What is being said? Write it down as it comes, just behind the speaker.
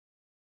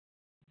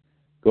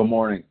Good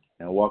morning,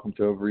 and welcome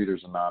to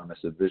Overeaters Anonymous,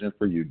 a Vision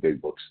for You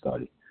Big Book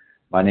Study.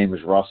 My name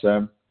is Russ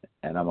M.,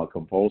 and I'm a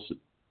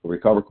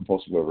recovered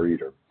compulsive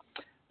overeater.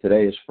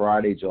 Today is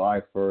Friday,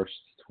 July 1st,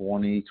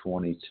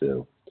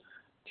 2022.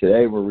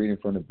 Today we're reading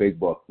from the Big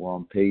Book. We're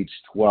on page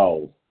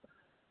 12.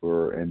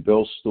 We're in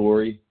Bill's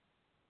story,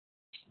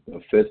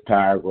 the 5th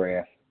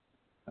paragraph,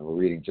 and we're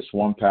reading just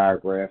one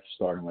paragraph,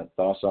 starting with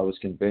 "Thus I was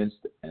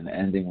convinced," and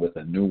ending with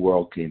 "A new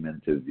world came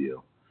into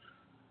view."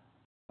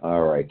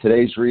 All right,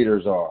 today's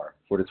readers are,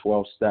 for the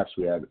 12 steps,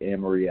 we have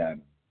Anne-Marie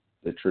M.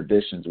 The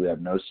traditions, we have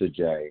Nosa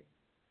J.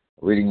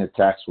 Reading the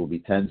text will be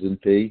Tenzin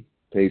P.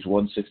 Page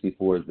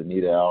 164 is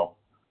Benita L.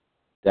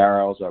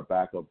 Darrell's our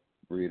backup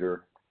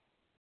reader.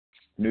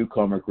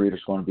 Newcomer greeter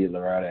is going to be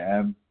Loretta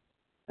M.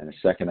 And the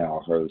second hour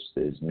host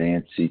is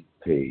Nancy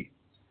P.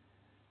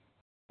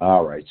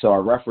 All right, so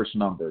our reference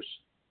numbers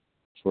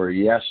for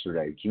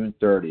yesterday, June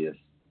 30th,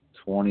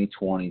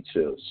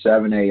 2022,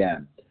 7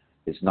 a.m.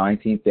 is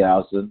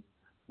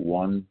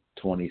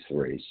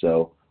 19,123.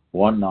 So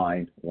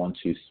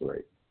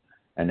 19123.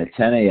 And the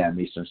 10 a.m.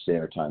 Eastern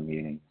Standard Time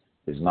meeting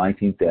is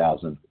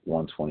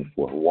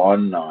 19,124.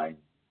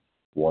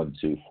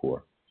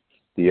 19124.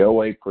 The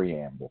OA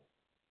Preamble.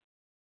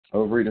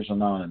 Overeaters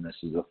Anonymous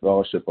is a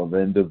fellowship of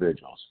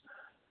individuals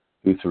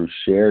who, through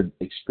shared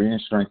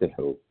experience, strength, and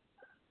hope,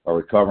 are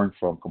recovering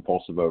from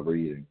compulsive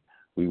overeating.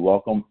 We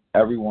welcome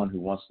everyone who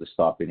wants to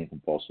stop eating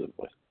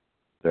compulsively.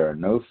 There are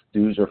no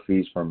dues or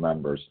fees for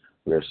members.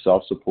 We are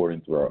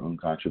self-supporting through our own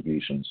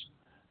contributions,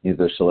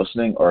 neither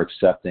soliciting or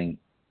accepting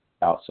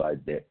outside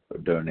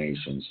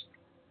donations.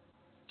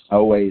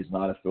 OA is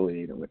not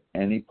affiliated with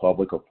any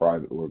public or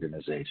private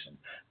organization,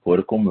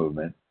 political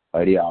movement,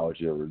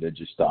 ideology, or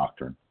religious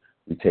doctrine.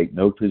 We take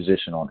no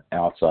position on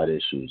outside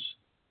issues.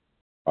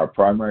 Our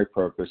primary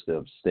purpose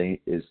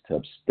is to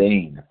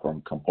abstain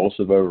from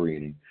compulsive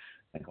overeating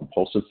and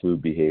compulsive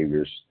food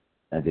behaviors,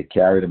 and to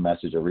carry the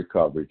message of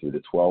recovery through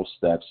the 12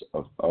 steps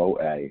of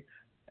OA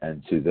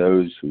and to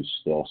those who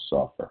still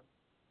suffer.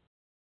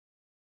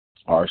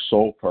 Our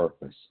sole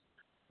purpose.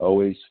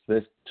 OA's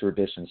 5th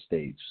tradition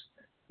states,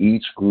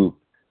 each group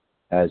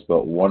has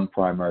but one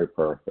primary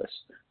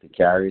purpose, to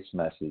carry its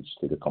message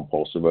to the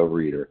compulsive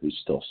overeater who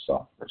still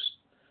suffers.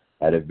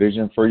 At a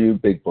Vision for You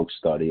Big Book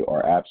Study,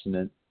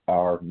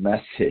 our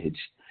message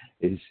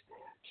is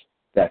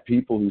that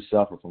people who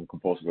suffer from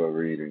compulsive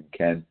overeating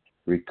can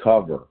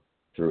recover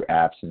through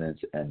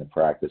abstinence and the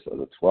practice of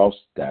the 12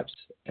 steps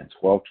and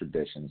 12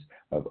 traditions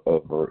of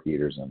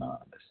Overeaters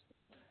Anonymous.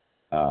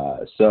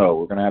 So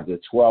we're going to have the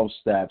 12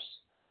 steps,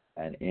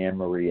 and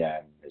Anne-Marie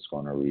M. is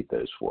going to read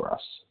those for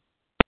us.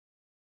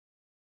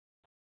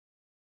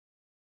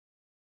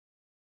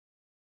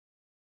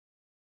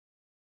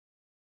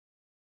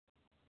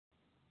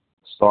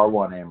 Star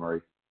 1,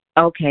 Anne-Marie.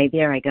 Okay,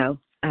 there I go.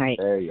 All right.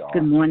 There you are.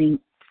 Good morning.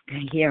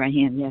 Here I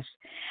am, yes.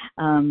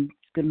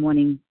 Good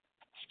morning.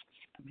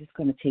 I'm just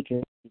going to take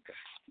it.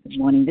 Good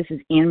morning. This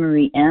is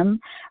Anne-Marie M.,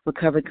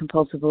 recovered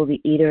compulsive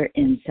overeater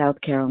in South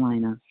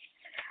Carolina.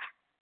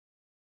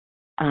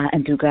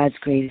 And through God's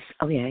grace,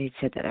 I had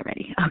said that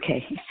already.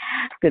 Okay.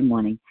 Good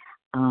morning.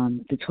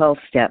 The 12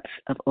 steps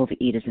of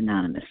Overeaters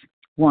Anonymous.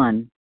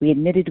 1, we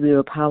admitted we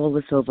were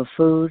powerless over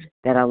food,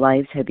 that our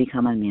lives had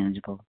become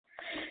unmanageable.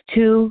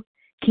 2,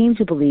 came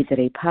to believe that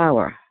a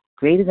power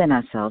greater than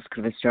ourselves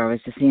could restore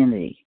us to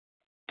sanity.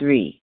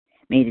 3,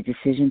 made a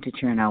decision to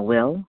turn our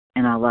will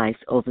and our lives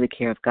over the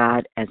care of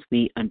God as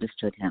we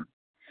understood Him.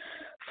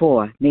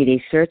 4, made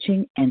a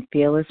searching and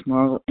fearless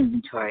moral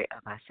inventory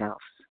of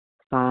ourselves.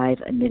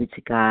 5, admitted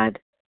to God,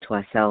 to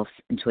ourselves,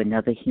 and to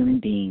another human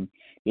being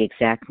the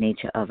exact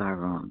nature of our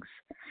wrongs.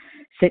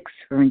 6,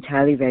 were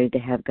entirely ready to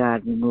have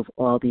God remove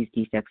all these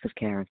defects of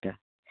character.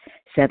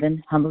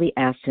 7, humbly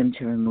asked Him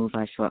to remove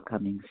our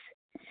shortcomings.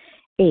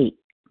 8,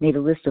 made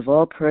a list of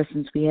all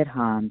persons we had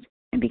harmed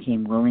and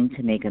became willing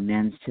to make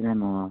amends to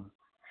them all.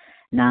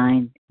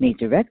 9, made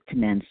direct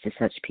amends to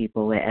such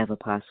people wherever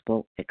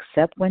possible,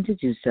 except when to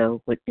do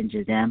so would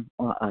injure them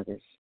or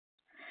others.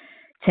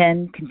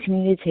 10,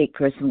 continued to take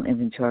personal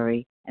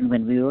inventory, and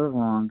when we were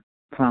wrong,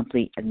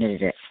 promptly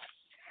admitted it.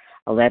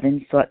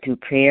 11, sought through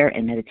prayer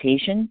and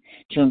meditation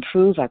to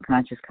improve our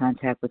conscious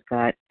contact with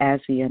God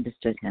as we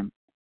understood Him,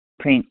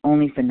 praying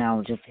only for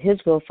knowledge of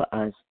His will for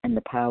us and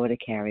the power to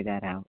carry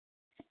that out.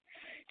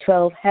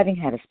 12, having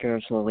had a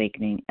spiritual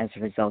awakening as a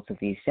result of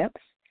these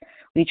steps,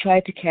 we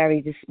tried to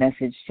carry this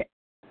message to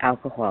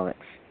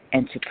alcoholics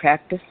and to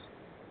practice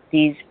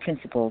these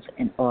principles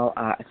in all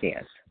our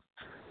affairs.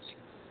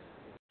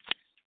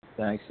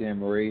 Thanks,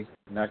 Anne-Marie.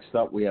 Next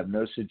up, we have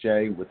Nosa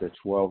J. with the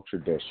 12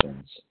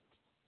 traditions.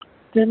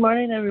 Good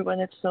morning, everyone.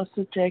 It's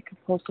Nosa J.,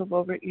 compulsive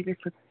overeater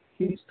for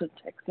Houston,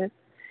 Texas,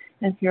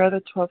 and here are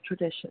the 12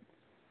 traditions.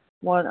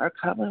 1, our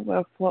common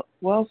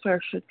welfare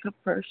should come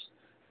first.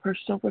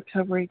 Personal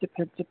recovery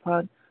depends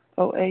upon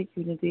OA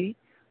unity.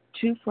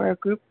 2, for our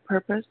group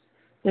purpose,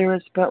 there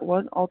is but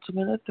one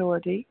ultimate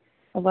authority,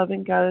 a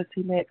loving God as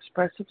He may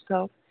express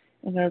Himself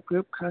in our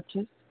group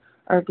conscience.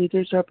 Our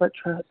leaders are but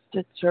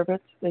trusted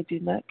servants, they do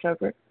not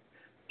govern.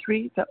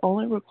 3, the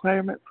only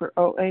requirement for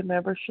OA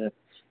membership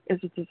is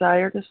a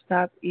desire to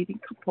stop eating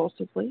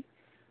compulsively.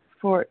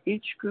 4.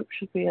 Each group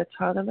should be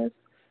autonomous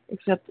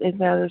except in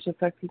matters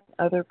affecting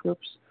other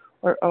groups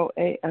or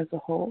OA as a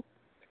whole.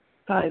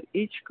 5.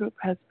 Each group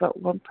has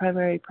but one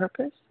primary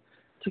purpose,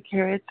 to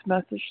carry its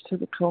message to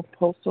the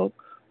compulsive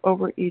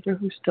overeater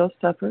who still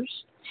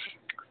suffers.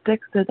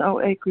 6. An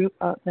OA group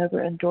ought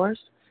never endorse,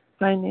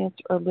 finance,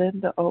 or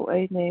lend the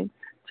OA name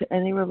to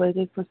any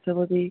related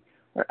facility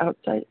or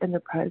outside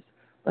enterprise,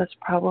 lest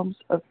problems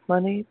of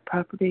money,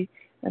 property,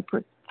 and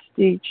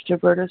prestige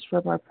divert us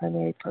from our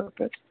primary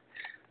purpose.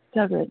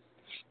 7.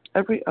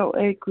 Every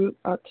OA group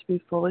ought to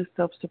be fully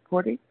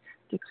self-supporting,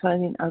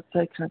 declining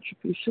outside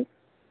contribution.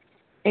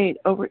 8.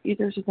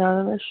 Overeaters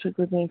Anonymous should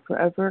remain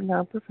forever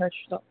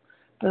non-professional,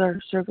 but our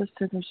service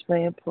centers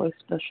may employ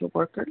special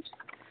workers.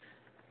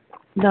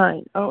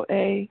 9.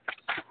 OA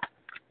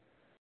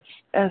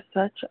as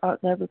such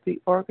ought never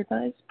be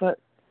organized, but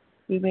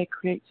we may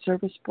create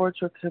service boards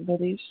or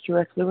committees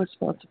directly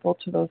responsible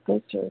to those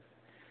they serve.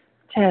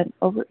 10.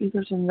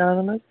 Overeaters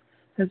Anonymous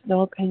has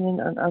no opinion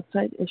on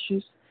outside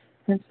issues,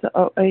 hence the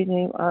OA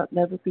name ought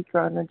never be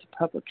drawn into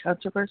public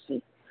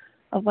controversy.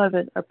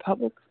 11. Our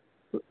public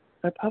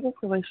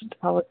relations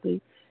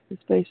policy is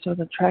based on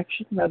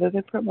attraction rather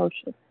than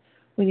promotion.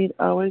 We need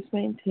always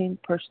maintain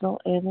personal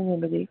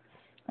anonymity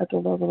at the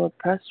level of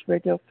press,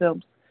 radio,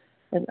 films,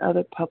 and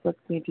other public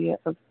media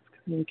of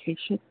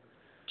communication.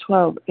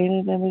 12.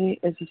 Anonymity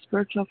is the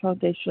spiritual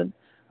foundation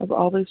of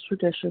all these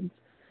traditions,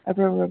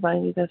 ever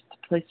reminding us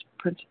to place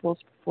principles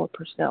before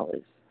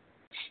personalities.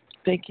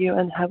 Thank you,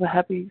 and have a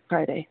happy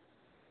Friday.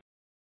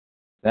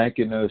 Thank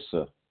you,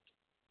 Noosa.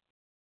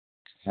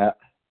 How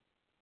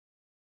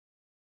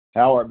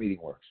our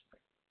meeting works.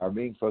 Our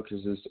meeting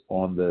focuses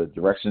on the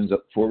directions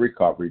for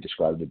recovery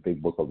described in the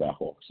Big Book of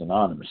Alcoholics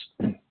Anonymous.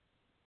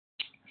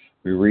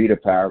 We read a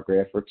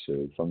paragraph or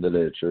two from the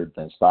literature,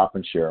 then stop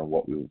and share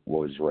what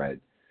was read.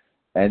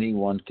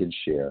 Anyone can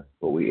share,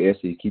 but we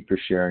ask that you keep your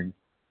sharing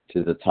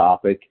to the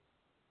topic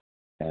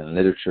and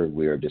literature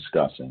we are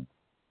discussing,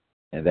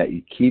 and that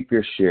you keep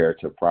your share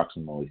to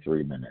approximately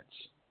 3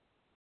 minutes.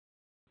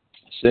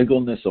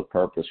 Singleness of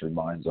purpose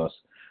reminds us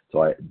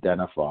to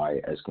identify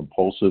as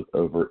compulsive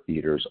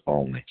overeaters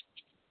only.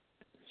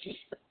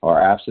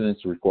 Our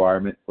abstinence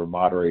requirement for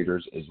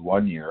moderators is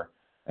 1 year,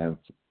 and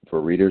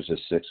for readers is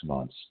 6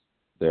 months.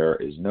 There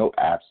is no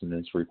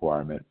abstinence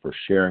requirement for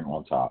sharing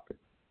on topic.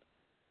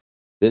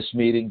 This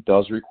meeting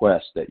does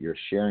request that your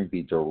sharing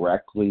be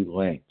directly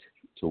linked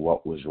to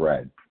what was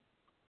read.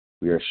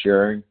 We are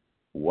sharing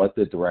what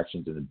the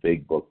directions in the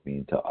Big Book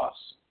mean to us.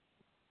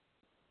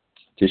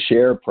 To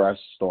share, press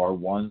star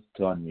 1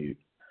 to unmute.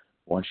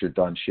 Once you're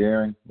done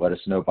sharing, let us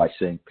know by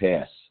saying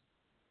pass.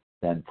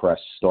 Then press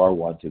star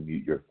 1 to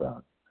mute your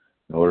phone.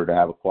 In order to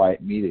have a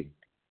quiet meeting,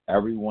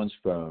 everyone's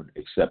phone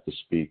except the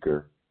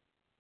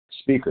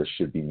speakers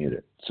should be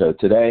muted. So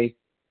today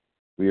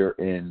we are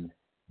in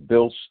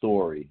Bill's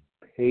story,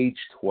 page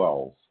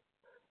 12,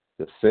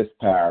 the 5th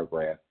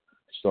paragraph,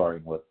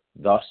 starting with,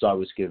 "Thus I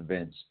was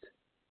convinced,"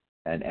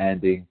 and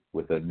ending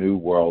with, "A new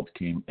world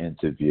came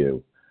into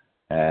view."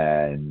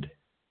 And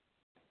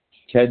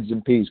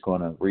Tenzin P is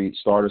going to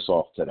start us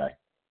off today.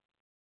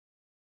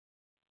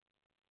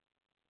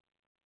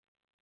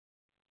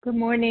 Good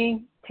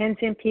morning,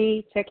 Tenzin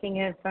P, checking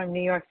in from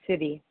New York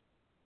City.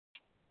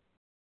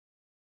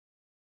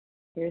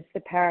 Here's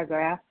the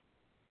paragraph.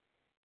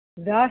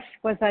 "Thus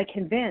was I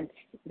convinced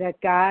that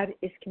God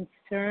is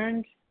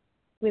concerned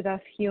with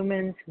us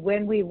humans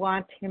when we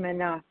want Him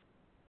enough.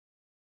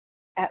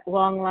 At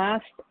long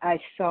last, I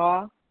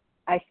saw,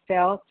 I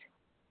felt,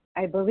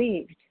 I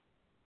believed.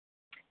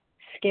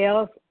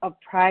 Scales of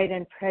pride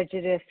and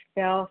prejudice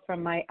fell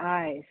from my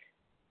eyes.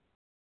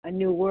 A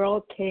new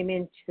world came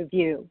into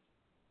view."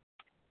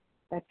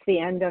 That's the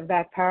end of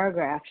that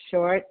paragraph,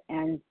 short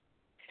and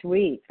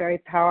sweet, very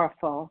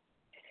powerful.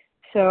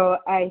 So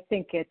I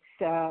think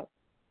it's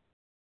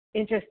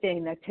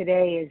interesting that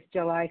today is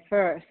July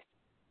 1st,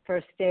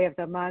 first day of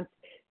the month.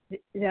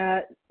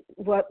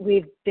 What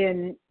we've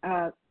been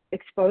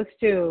exposed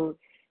to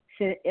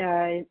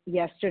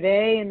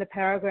yesterday in the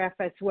paragraph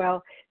as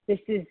well, this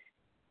is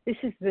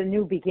the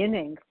new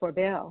beginning for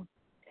Bill.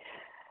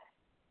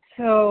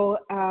 So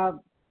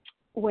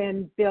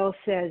when Bill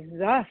says,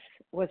 "Thus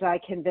was I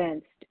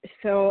convinced,"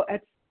 so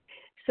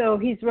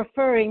he's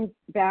referring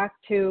back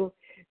to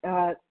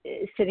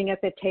sitting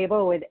at the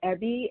table with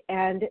Ebby,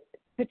 and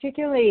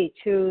particularly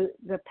to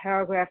the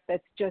paragraph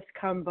that's just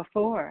come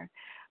before,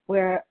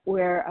 where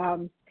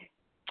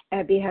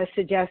Ebby has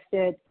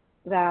suggested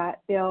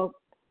that Bill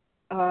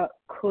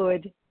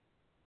could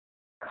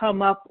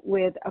come up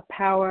with a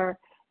power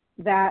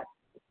that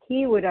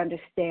he would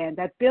understand,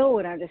 that Bill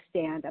would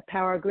understand, a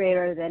power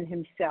greater than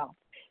himself.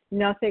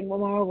 Nothing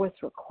more was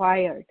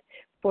required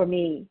for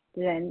me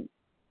than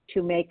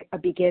to make a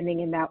beginning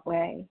in that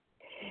way.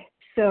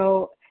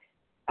 So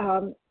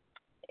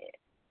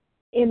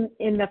in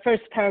the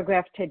first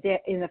paragraph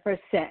today, in the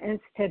first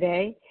sentence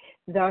today,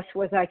 "Thus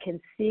was I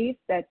conceived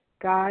that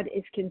God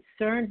is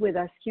concerned with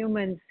us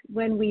humans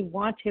when we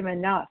want Him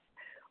enough."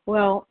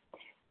 Well,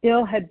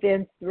 Bill had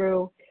been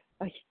through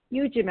a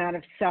huge amount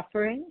of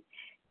suffering.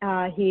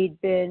 He'd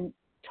been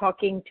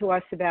talking to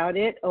us about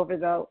it over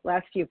the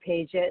last few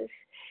pages.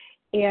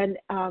 And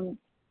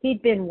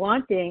he'd been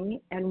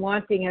wanting and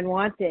wanting and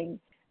wanting,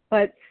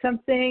 but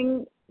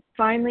something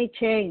finally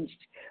changed.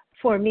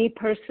 For me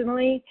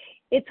personally,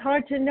 it's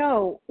hard to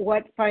know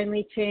what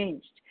finally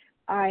changed.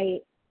 I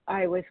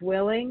was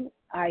willing,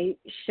 I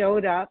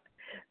showed up,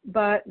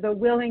 but the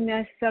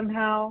willingness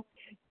somehow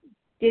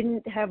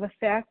didn't have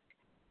effect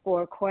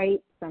for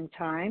quite some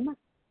time.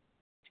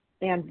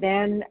 And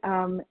then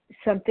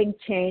something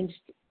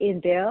changed in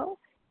Bill.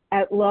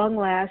 At long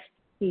last,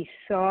 he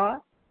saw,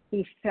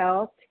 he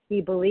felt,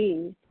 he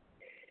believed.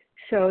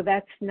 So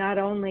that's not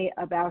only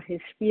about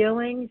his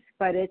feelings,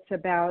 but it's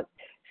about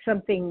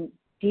something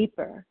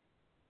deeper.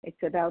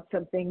 It's about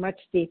something much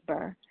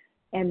deeper.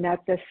 And that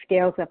the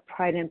scales of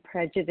pride and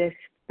prejudice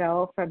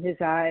fell from his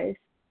eyes.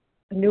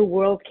 A new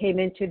world came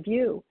into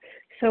view.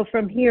 So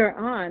from here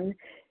on,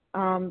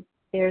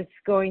 there's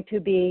going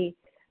to be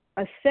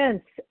a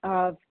sense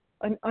of,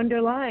 an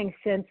underlying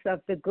sense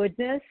of the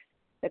goodness,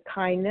 the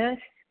kindness,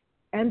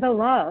 and the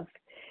love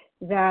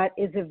that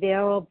is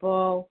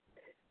available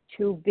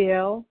to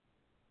Bill,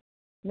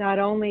 not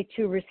only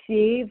to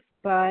receive,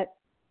 but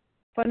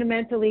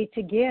fundamentally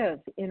to give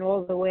in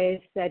all the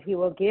ways that he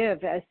will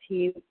give as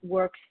he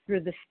works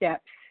through the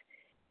steps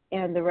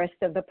and the rest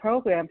of the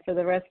program for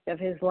the rest of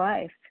his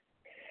life.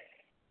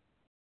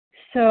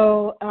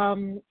 So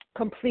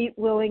complete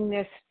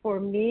willingness for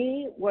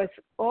me was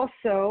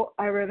also,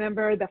 I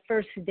remember the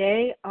first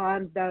day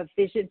on the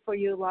Vision for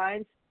You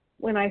lines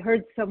when I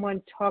heard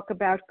someone talk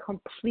about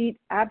complete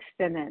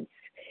abstinence.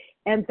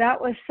 And that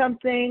was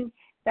something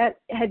that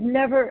had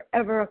never,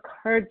 ever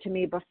occurred to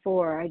me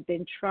before. I'd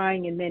been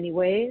trying in many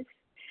ways.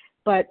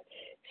 But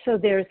so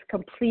there's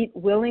complete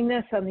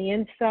willingness on the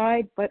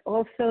inside, but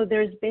also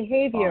there's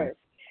behaviors,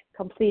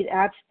 complete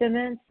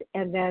abstinence,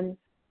 and then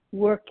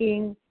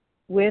working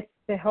with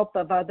the help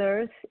of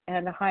others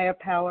and a higher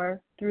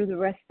power through the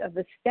rest of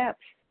the steps.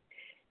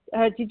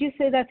 Did you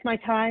say that's my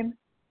time?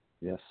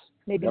 Yes.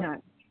 Maybe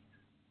not.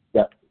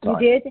 Yep. You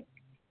did?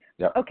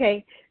 Yep.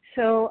 Okay.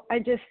 So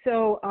I'm just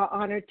so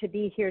honored to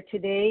be here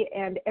today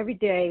and every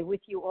day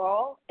with you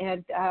all.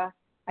 And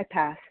I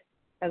pass.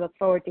 I look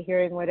forward to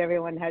hearing what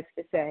everyone has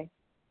to say.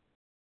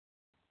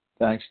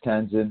 Thanks,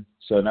 Tenzin.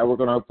 So now we're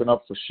going to open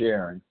up for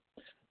sharing.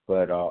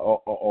 But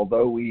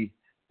although we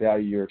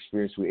value your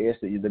experience, we ask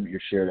that you limit your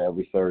share to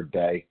every third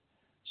day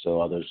so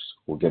others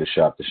will get a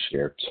shot to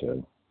share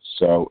too.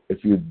 So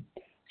if you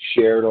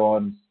shared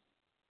on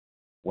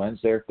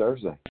Wednesday or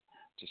Thursday,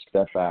 just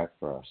step back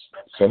for us.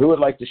 So who would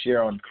like to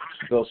share on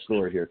Bill's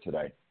story here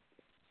today?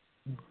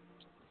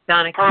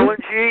 Donna Harlan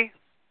G.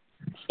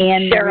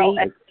 And Cheryl.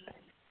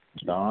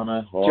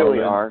 Donna, Julie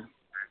Harlan, R.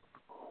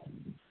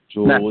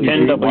 Julie,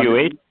 Ken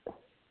W.8.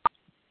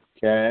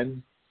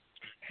 Ken,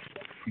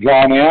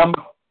 John M.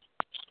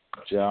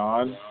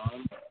 John,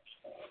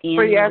 Free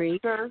Marie,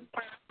 Esther.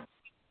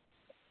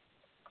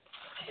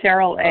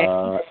 Cheryl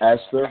A.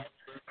 Esther,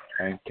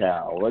 and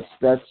Cal. Let's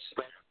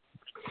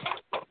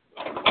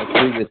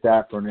leave it at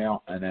that for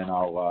now, and then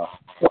I'll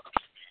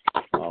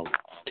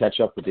catch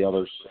up with the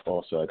others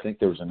also. I think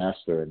there was an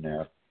Esther in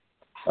there.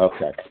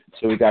 Okay,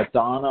 so we got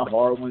Donna,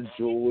 Harlan,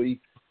 Julie,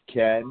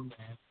 Ken,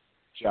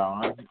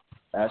 John,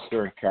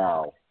 Esther, and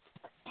Carol.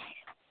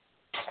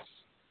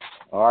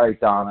 All right,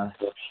 Donna,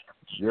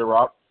 you're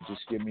up.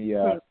 Just give me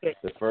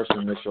the first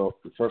initial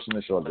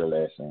of the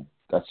last name.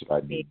 That's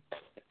what I need.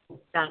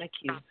 Donna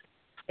Q.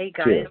 Hey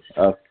guys.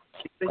 Q.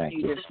 With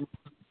you this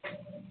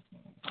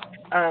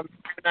morning.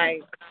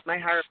 My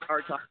higher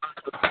power talks.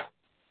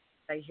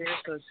 I hear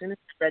so as soon as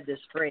I read this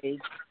phrase,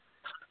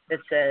 it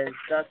says,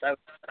 "Thus I was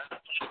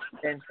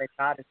convinced that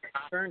God is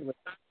concerned with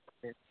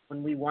us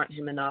when we want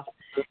Him enough."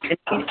 And he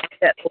said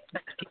that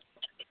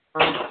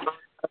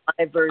a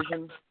live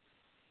version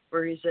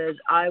where He says,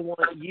 "I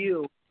want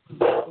you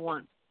to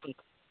want me,"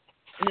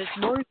 and it's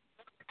more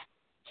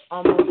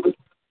almost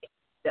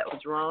that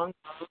was wrong.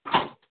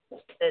 I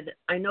said,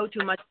 I know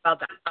too much about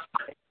that.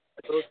 I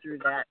go through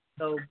that,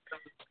 so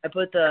I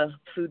put the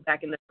food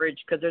back in the fridge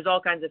because there's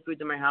all kinds of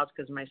foods in my house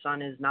because my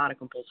son is not a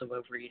compulsive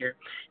overeater.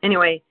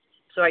 Anyway,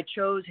 so I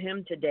chose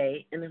him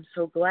today, and I'm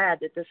so glad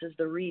that this is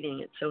the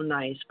reading. It's so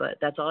nice, but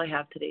that's all I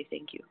have today.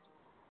 Thank you.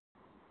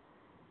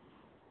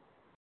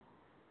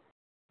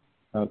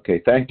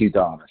 Okay, thank you,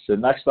 Donna. So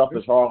next up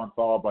is Harlan,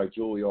 followed by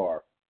Julie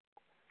R.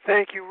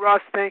 Thank you,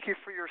 Russ. Thank you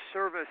for your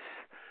service.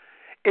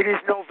 It is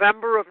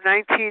November of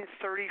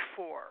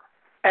 1934.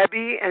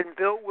 Ebby and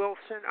Bill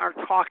Wilson are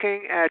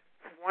talking at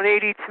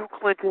 182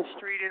 Clinton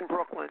Street in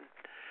Brooklyn.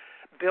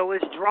 Bill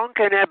is drunk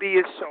and Ebby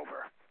is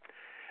sober.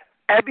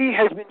 Ebby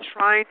has been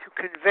trying to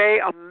convey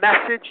a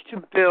message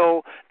to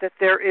Bill that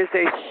there is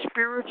a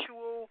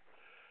spiritual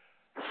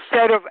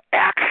set of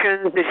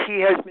actions that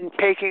he has been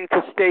taking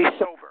to stay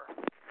sober.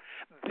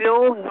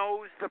 Bill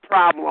knows the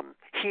problem.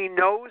 He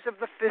knows of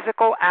the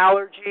physical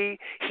allergy.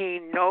 He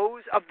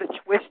knows of the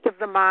twist of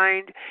the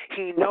mind.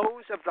 He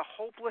knows of the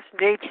hopeless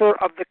nature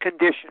of the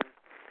condition.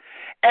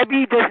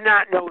 Ebby does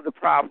not know the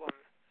problem.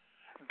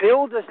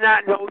 Bill does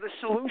not know the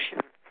solution.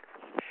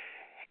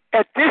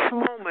 At this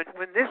moment,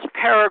 when this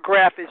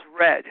paragraph is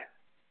read,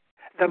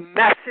 the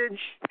message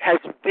has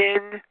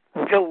been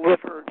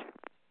delivered.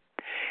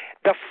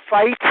 The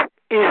fight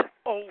is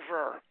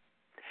over.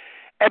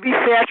 Ebby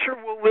Thatcher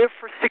will live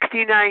for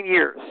 69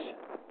 years.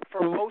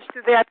 For most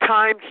of that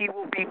time, he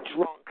will be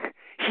drunk.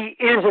 He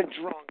is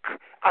a drunk,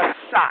 a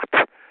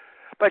sot.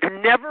 But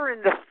never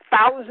in the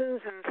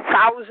thousands and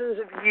thousands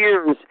of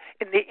years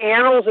in the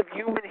annals of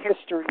human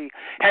history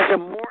has a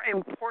more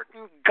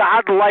important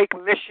godlike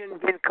mission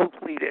been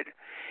completed.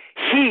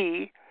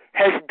 He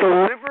has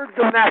delivered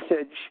the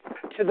message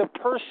to the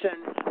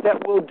person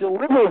that will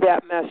deliver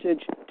that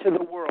message to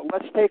the world.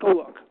 Let's take a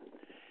look.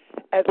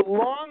 At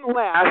long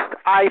last,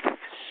 I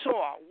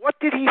saw. What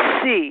did he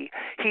see?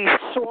 He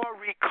saw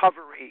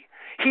recovery.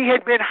 He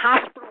had been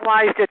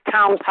hospitalized at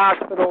Towns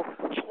Hospital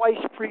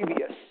twice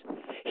previous.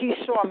 He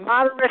saw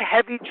moderate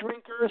heavy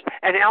drinkers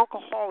and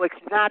alcoholics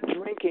not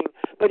drinking,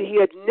 but he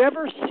had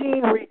never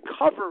seen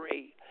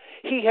recovery.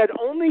 He had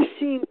only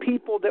seen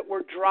people that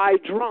were dry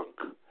drunk.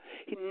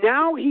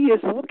 Now he is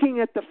looking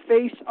at the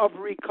face of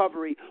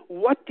recovery.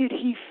 What did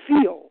he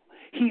feel?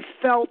 He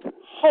felt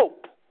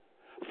hope.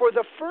 For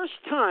the first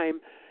time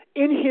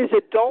in his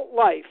adult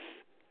life,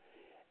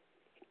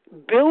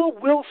 Bill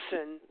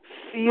Wilson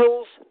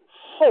feels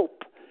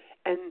hope,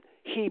 and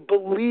he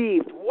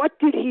believed. What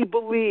did he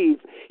believe?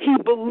 He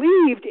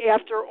believed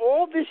after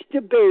all this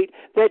debate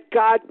that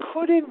God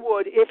could and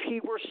would if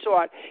he were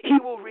sought. He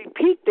will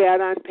repeat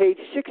that on page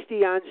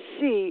 60 on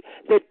C,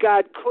 that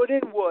God could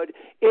and would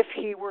if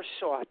he were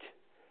sought.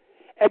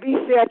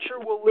 Ebby Thatcher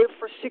will live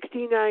for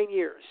 69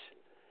 years.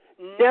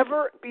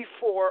 Never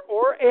before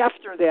or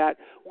after that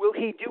will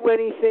he do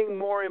anything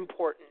more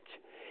important.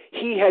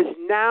 He has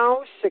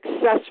now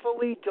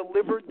successfully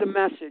delivered the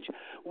message.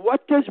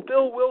 What does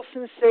Bill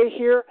Wilson say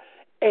here?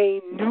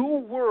 A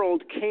new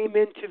world came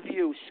into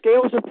view.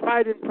 Scales of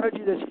pride and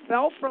prejudice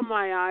fell from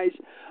my eyes.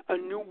 A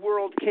new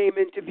world came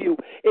into view.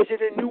 Is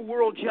it a new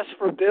world just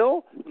for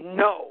Bill?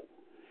 No.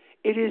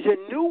 It is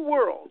a new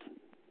world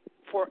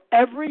for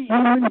every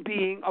human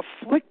being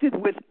afflicted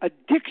with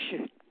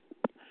addiction,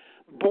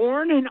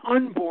 born and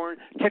unborn,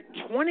 to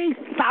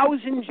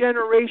 20,000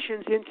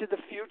 generations into the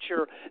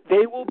future.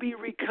 They will be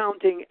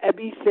recounting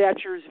Ebby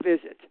Thatcher's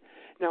visit.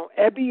 Now,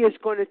 Ebby is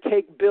going to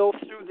take Bill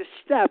through the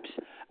steps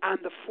on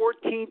the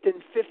 14th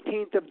and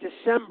 15th of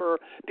December,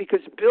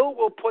 because Bill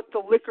will put the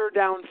liquor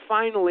down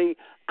finally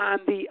on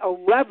the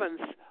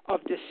 11th of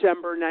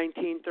December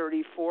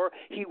 1934.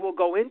 He will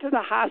go into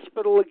the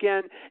hospital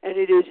again, and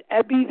it is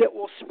Ebby that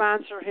will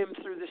sponsor him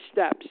through the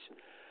steps.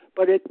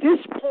 But at this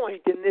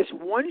point, in this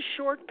one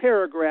short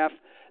paragraph,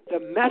 the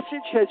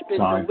message has been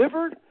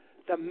delivered,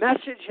 the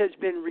message has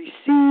been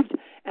received,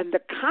 and the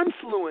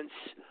confluence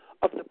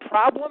of the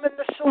problem and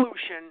the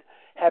solution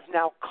have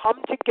now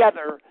come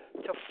together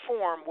to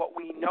form what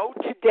we know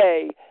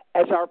today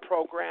as our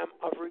program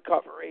of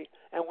recovery.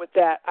 And with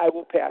that, I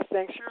will pass.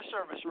 Thanks for your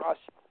service, Russ.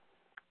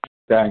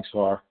 Thanks,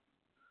 Har.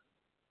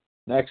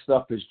 Next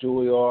up is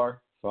Julie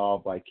R.,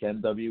 followed by Ken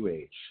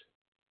W.H.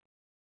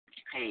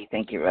 Hey,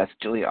 thank you, Russ.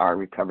 Julie R.,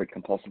 recovered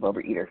compulsive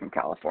overeater from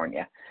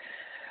California.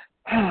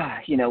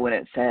 You know, when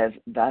it says,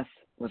 thus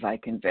was I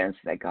convinced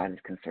that God is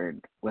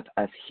concerned with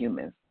us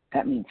humans,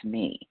 that means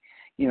me.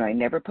 You know, I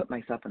never put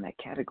myself in that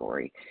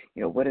category.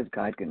 You know, what is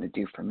God going to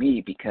do for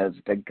me? Because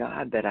the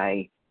God that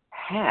I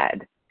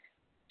had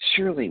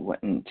surely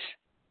wouldn't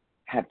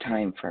have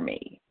time for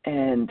me.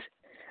 And,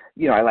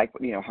 you know, I like,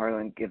 you know,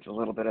 Harlan gives a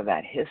little bit of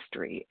that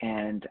history,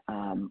 and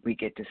we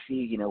get to see,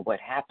 you know, what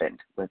happened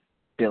with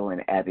Bill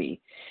and Ebby.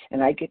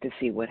 And I get to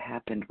see what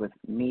happened with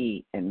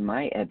me and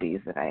my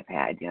Ebbys that I've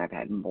had. You know, I've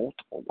had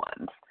multiple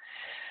ones.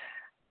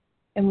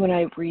 And when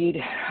I read,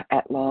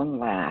 at long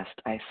last,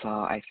 I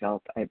saw, I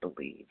felt, I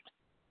believed.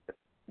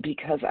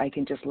 Because I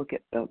can just look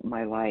at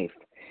my life.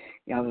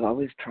 You know, I was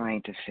always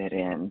trying to fit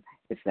in.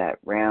 It's that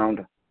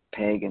round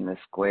peg in the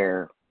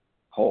square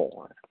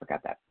hole. I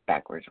forgot that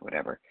backwards or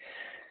whatever.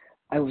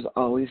 I was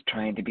always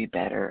trying to be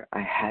better.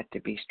 I had to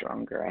be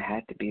stronger. I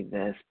had to be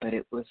this, but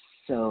it was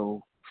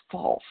so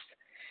false.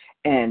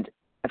 And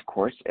of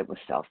course, it was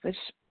selfish.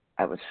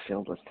 I was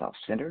filled with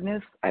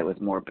self-centeredness. I was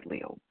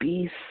morbidly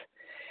obese.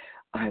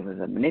 I was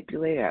a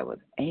manipulator. I was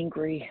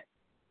angry.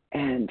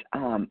 And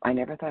I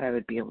never thought I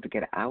would be able to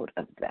get out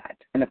of that.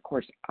 And of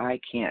course, I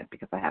can't,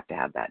 because I have to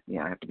have that, you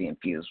know, I have to be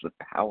infused with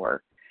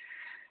power.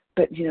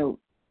 But, you know,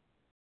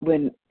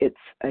 when it's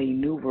a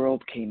new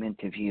world came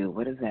into view,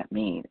 what does that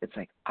mean? It's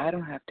like, I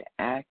don't have to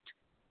act,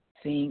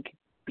 think,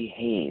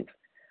 behave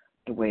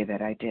the way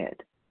that I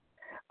did.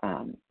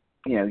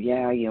 You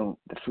know,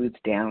 the food's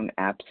down,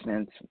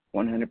 abstinence,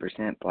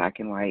 100% black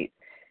and white.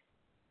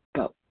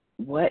 But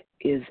what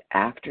is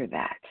after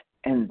that?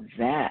 And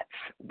that's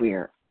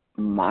where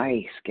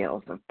my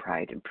scales of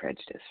pride and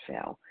prejudice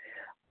fell.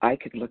 I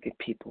could look at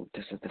people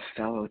just as a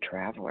fellow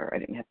traveler. I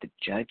didn't have to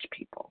judge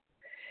people.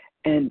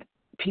 And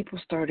people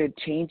started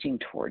changing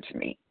towards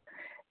me.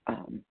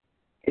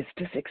 It's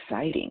just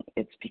exciting.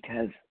 It's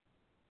because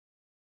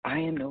I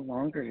am no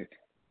longer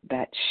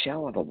that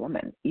shell of a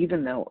woman,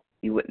 even though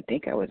you wouldn't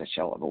think I was a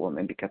shell of a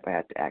woman because I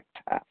had to act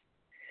tough.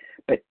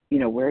 But,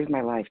 where's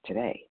my life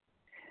today?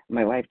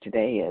 My life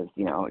today is,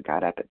 I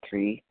got up at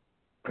 3,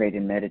 prayed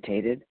and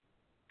meditated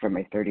for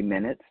my 30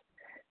 minutes,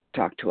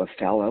 talked to a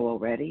fellow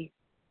already.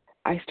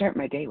 I start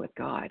my day with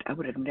God. I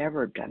would have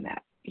never done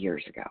that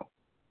years ago.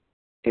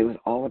 It was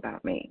all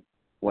about me.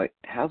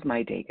 How's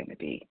my day going to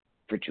be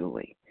for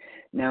Julie?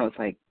 Now it's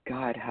like,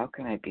 God, how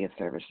can I be of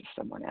service to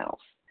someone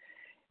else?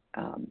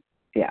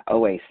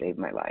 OA saved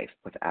my life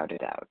without a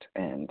doubt,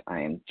 and I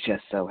am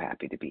just so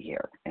happy to be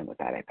here. And with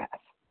that, I pass.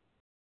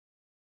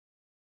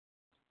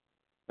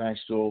 Thanks,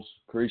 Jules.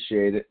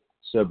 Appreciate it.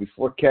 So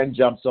before Ken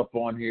jumps up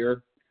on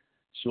here,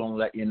 just want to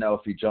let you know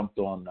if he jumped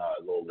on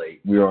a little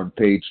late. We are on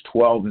page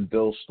 12 in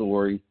Bill's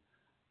story.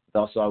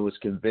 Thus I was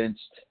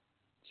convinced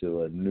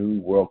till a new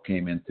world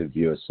came into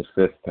view. It's the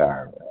 5th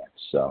paragraph.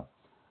 So,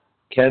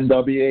 Ken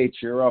W.H.,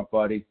 you're up,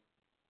 buddy.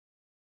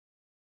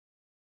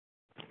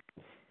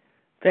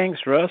 Thanks,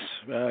 Russ.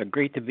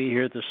 Great to be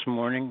here this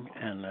morning,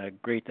 and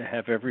great to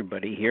have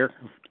everybody here.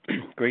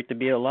 Great to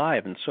be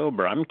alive and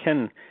sober. I'm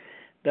Ken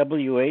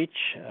W.H.,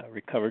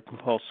 recovered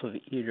compulsive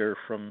eater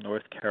from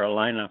North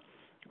Carolina.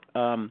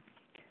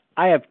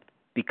 I have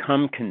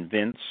become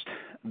convinced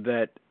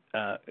that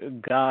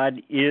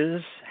God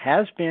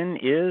has been,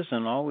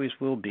 and always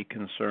will be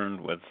concerned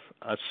with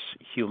us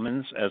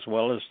humans as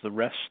well as the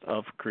rest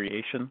of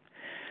creation.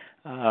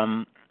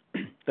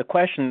 The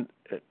question,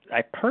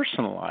 I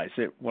personalize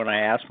it when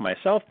I ask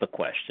myself the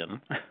question,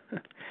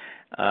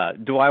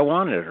 do I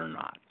want it or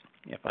not?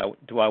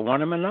 Do I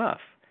want him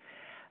enough?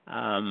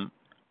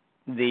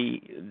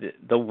 The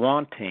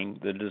wanting,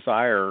 the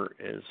desire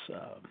is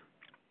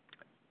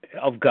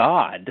of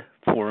God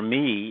for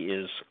me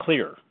is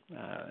clear.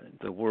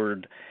 The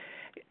word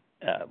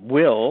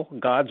will,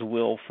 God's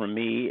will for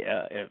me,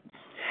 it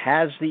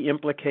has the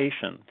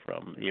implication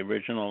from the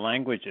original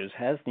languages,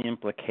 has the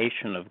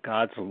implication of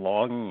God's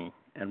longing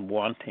and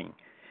wanting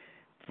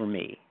for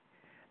me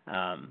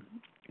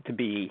to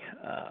be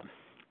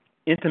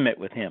intimate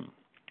with him,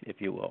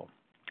 if you will.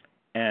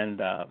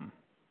 And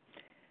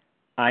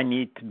I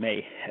need to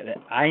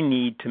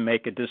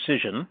make a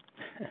decision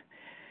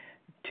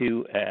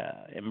to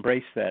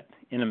embrace that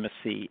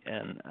intimacy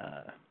and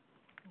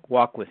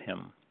walk with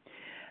him.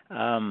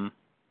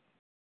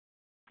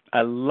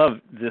 I love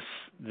this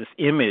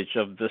image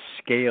of the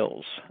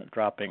scales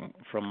dropping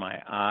from my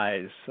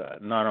eyes.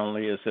 Not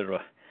only is it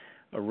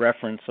a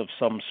reference of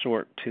some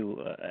sort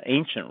to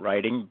ancient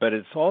writing, but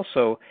it's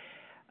also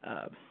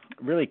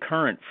really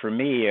current for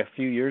me. A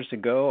few years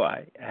ago,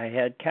 I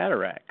had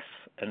cataracts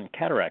and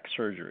cataract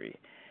surgery.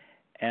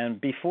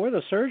 And before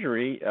the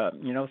surgery,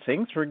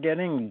 things were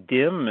getting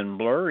dim and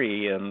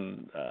blurry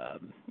and a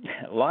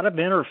lot of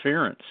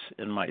interference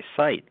in my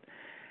sight.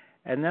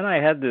 And then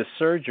I had this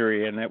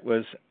surgery, and it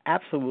was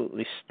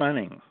absolutely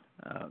stunning,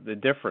 the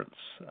difference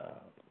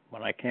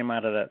when I came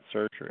out of that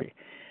surgery.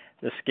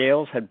 The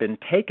scales had been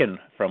taken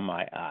from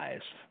my eyes,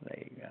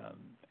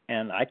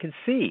 and I could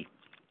see,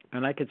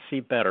 and I could see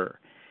better.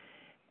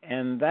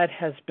 And that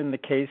has been the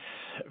case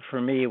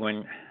for me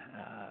when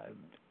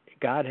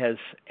God has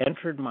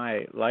entered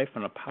my life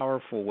in a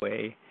powerful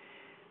way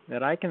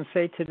that I can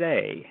say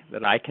today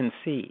that I can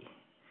see.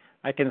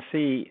 I can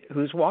see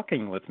who's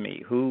walking with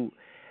me, who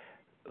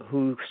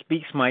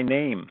speaks my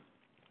name.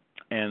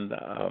 And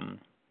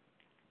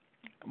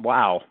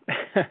wow,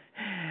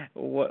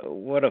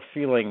 what a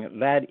feeling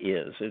that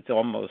is. It's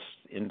almost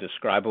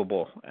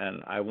indescribable,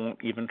 and I won't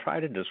even try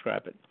to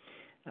describe it.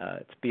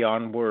 It's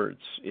beyond words.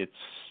 It's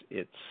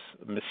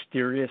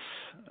mysterious,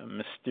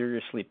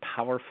 mysteriously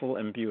powerful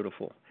and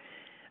beautiful.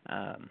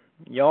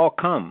 Y'all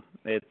come.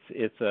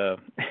 It's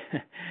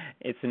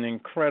an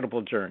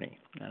incredible journey,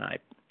 and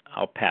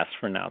I'll pass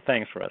for now.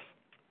 Thanks, Russ.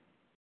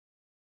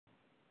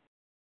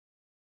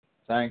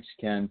 Thanks,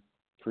 Ken.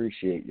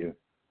 Appreciate you.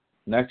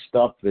 Next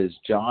up is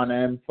John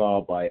M.,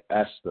 followed by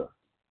Esther.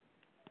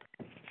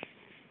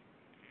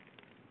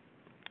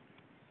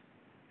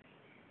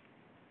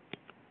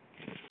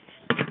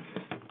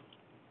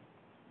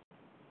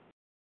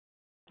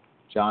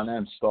 John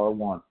M., star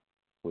 1,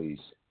 please.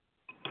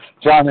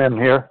 John M.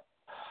 here.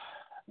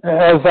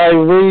 As I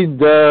read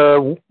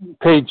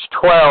page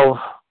 12,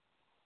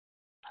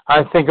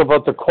 I think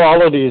about the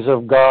qualities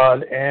of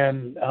God,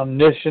 and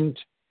omniscient,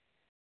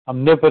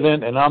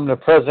 omnipotent, and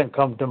omnipresent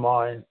come to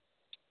mind.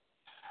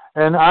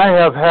 And I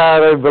have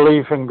had a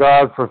belief in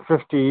God for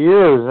 50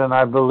 years, and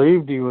I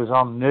believed he was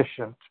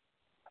omniscient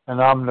and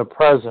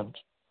omnipresent.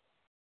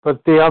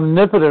 But the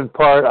omnipotent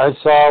part I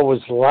saw was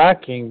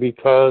lacking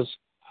because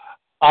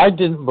I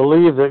didn't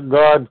believe that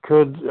God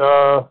could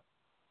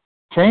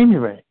change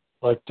me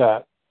like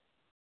that.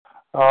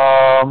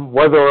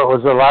 Whether it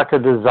was a lack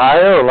of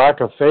desire or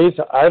lack of faith,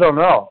 I don't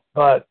know.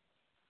 But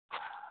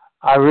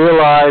I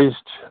realized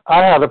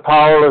I had a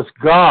powerless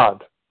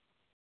God.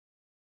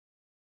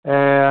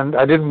 And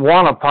I didn't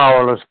want a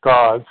powerless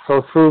God.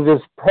 So through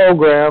this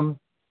program,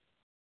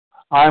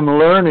 I'm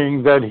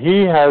learning that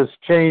he has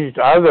changed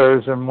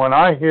others. And when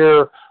I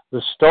hear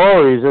the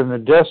stories and the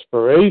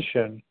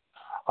desperation,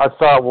 I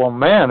thought, well,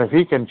 man, if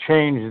he can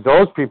change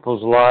those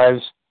people's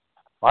lives,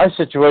 my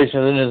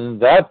situation isn't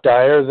that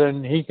dire,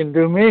 then he can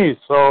do me.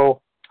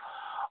 So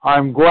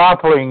I'm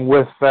grappling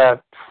with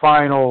that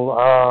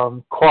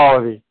final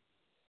quality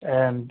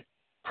and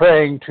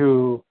praying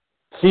to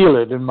feel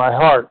it in my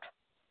heart.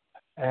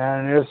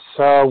 And it's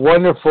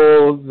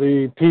wonderful,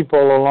 the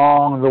people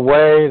along the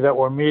way that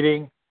we're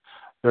meeting,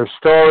 their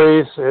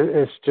stories.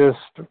 It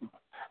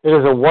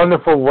is a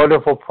wonderful,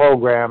 wonderful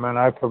program, and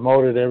I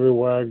promote it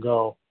everywhere I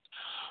go.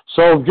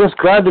 So just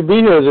glad to be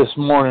here this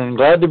morning,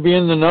 glad to be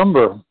in the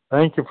number.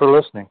 Thank you for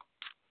listening.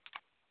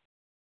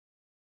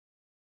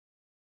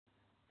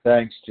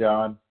 Thanks,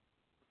 John.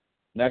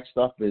 Next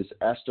up is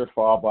Esther,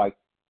 followed by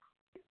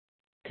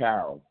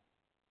Carol.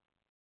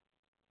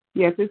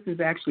 Yes, this is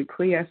actually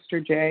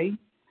Cleester J.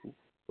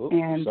 Oops,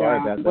 and sorry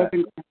about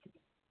that.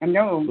 I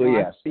know.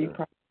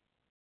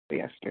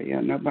 Cleester,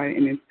 yeah, nobody.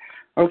 And it's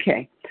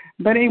okay.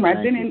 But anyway,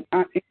 I've been in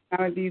out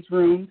of these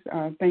rooms.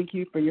 Thank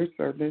you for your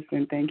service,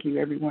 and thank you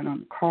everyone on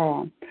the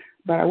call.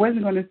 But I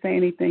wasn't going to say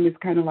anything. It's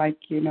kind of like,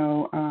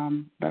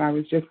 but I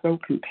was just so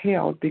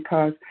compelled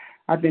because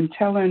I've been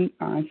telling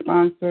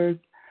sponsors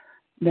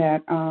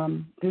that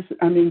I'm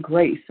in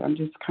grace. I'm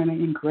just kind of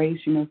in grace.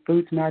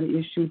 Food's not an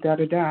issue,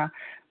 da-da-da.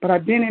 But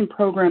I've been in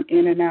program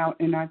in and out,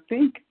 and I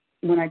think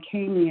when I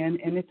came in,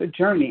 and it's a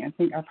journey. I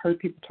think I've heard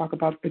people talk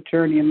about the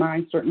journey, and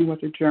mine certainly was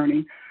a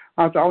journey.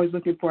 I was always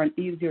looking for an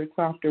easier,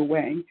 softer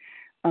way.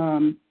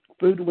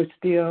 Food was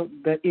still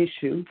the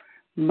issue.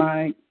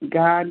 My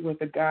God was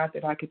a God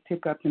that I could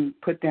pick up and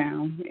put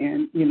down,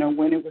 and,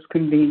 when it was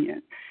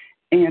convenient.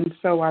 And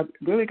so I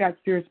really got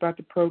serious about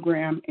the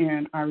program,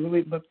 and I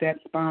really looked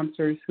at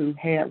sponsors who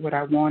had what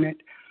I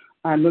wanted.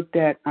 I knew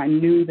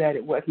that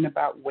it wasn't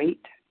about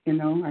weight,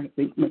 I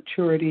think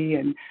maturity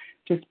and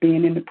just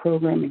being in the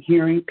program and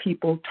hearing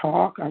people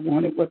talk. I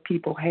wanted what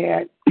people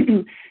had.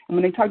 And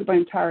when they talked about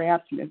entire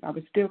abstinence, I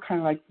was still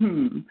kind of like,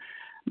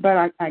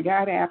 But I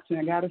got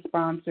abstinent. I got a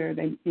sponsor.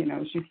 They,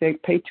 she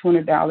said, pay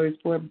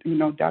 $200 for,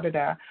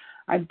 da-da-da.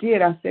 I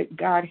did. I said,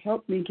 God,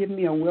 help me, give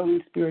me a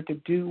willing spirit to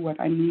do what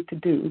I need to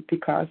do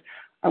because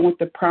I want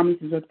the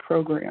promises of the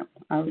program.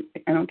 I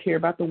don't care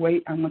about the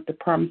weight. I want the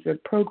promises of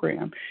the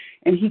program.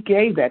 And he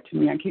gave that to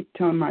me. I keep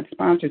telling my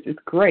sponsors it's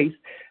grace.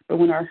 But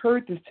when I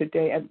heard this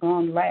today, at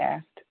long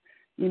last,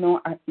 I'm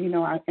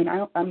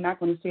not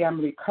going to say I'm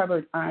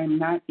recovered. I'm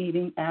not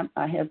eating.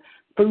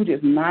 Food is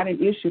not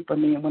an issue for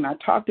me. And when I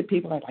talk to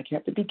people, I'm like, you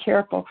have to be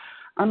careful.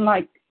 I'm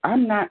like,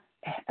 I'm not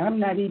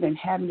even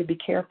having to be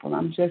careful.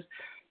 I'm just,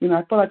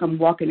 I feel like I'm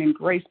walking in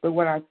grace. But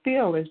what I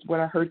feel is what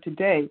I heard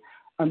today,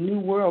 a new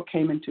world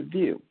came into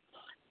view.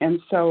 And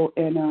so,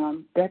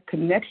 that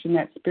connection,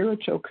 that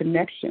spiritual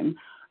connection,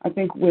 I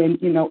think when,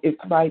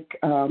 it's like,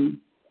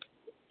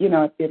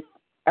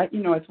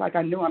 it's like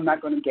I know I'm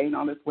not going to gain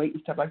all this weight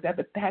and stuff like that,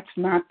 but that's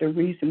not the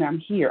reason I'm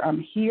here. I'm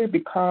here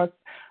because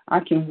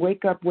I can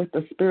wake up with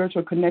a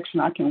spiritual connection.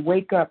 I can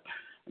wake up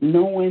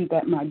knowing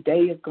that my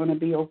day is going to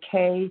be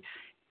okay.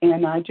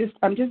 And I'm just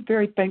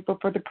very thankful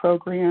for the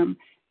program.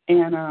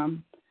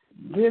 And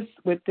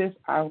with this,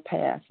 I'll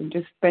pass. And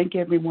just thank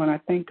everyone. I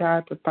thank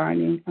God for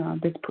finding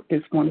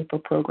this wonderful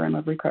program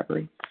of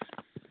recovery.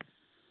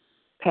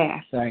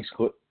 Pass. Thanks.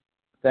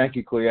 Thank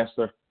you,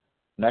 Cleester.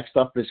 Next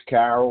up is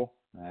Carol,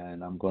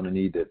 and I'm going to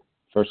need the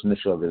first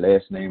initial of your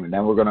last name, and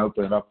then we're going to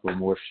open it up for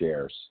more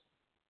shares.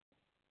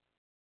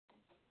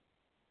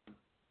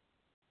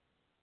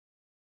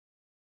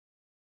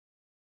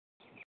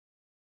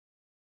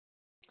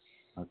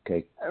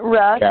 Okay.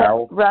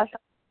 Carol. Russ,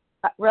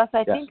 I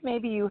Yes. think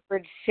maybe you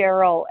heard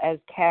Cheryl as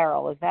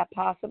Carol. Is that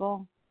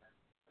possible?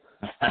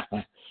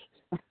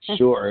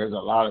 Sure, there's a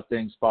lot of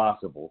things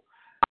possible.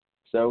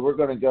 So we're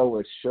going to go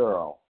with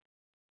Cheryl.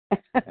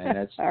 And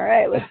that's all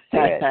right, let's do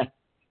it.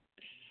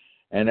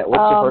 And what's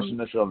your first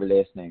initial of your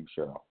last name,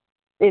 Cheryl?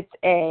 It's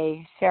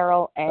A.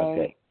 Cheryl A.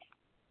 Okay.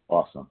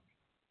 Awesome.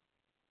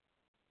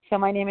 So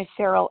my name is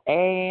Cheryl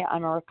A.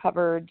 I'm a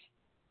recovered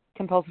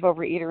compulsive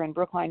overeater in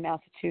Brookline,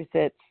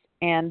 Massachusetts.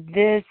 And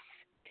this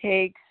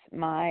takes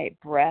my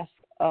breath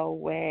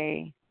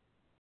away.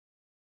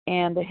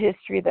 And the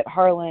history that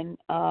Harlan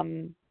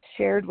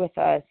shared with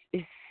us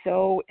is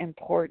so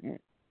important.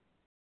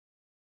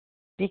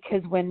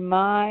 Because when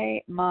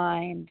my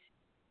mind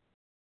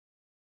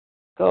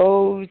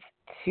goes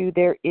to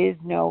there is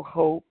no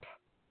hope,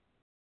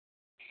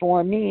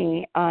 for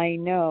me, I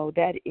know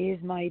that is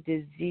my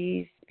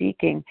disease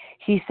speaking.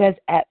 He says,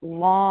 at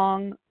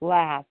long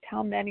last.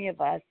 How many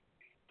of us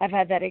have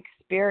had that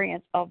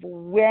experience of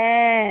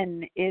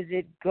when is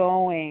it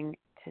going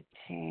to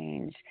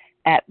change?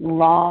 At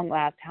long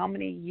last. How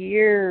many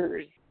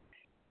years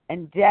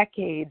and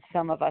decades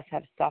some of us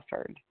have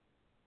suffered?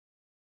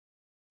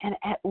 And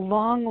at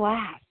long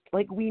last,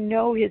 like we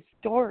know his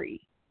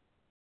story.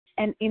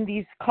 And in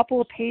these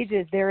couple of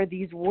pages, there are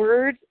these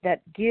words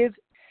that give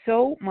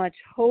so much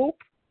hope.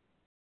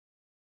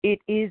 It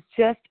is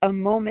just a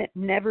moment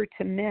never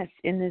to miss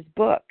in this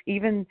book.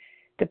 Even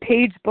the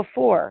page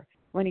before,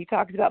 when he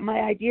talks about my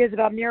ideas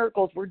about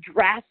miracles were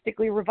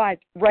drastically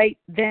revised right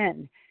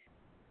then.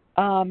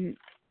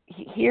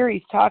 Here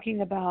he's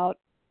talking about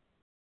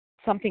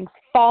something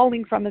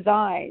falling from his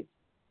eyes,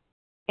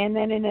 and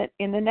then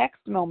in the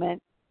next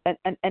moment,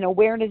 an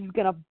awareness is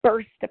going to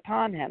burst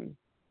upon him.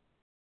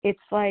 It's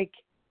like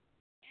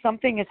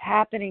something is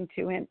happening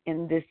to him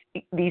in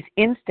these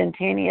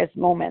instantaneous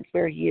moments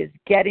where he is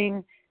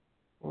getting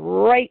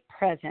right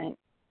present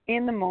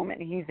in the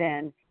moment he's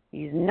in.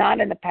 He's not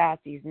in the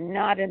past. He's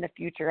not in the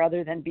future,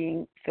 other than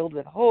being filled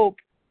with hope.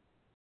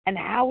 And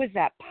how is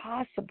that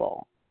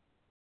possible?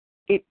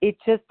 It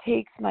just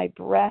takes my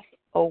breath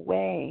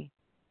away.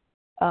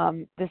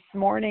 This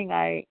morning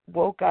I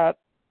woke up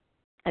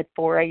at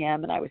 4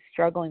 a.m. and I was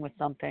struggling with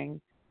something,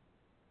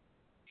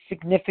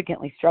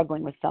 significantly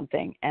struggling with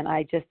something. And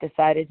I just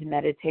decided to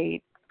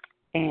meditate,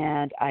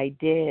 and I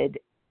did.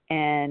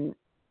 And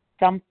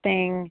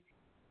something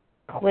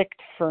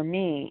clicked for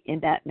me in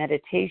that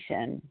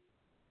meditation,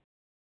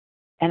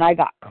 and I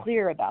got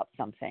clear about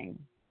something.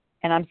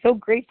 And I'm so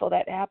grateful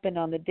that happened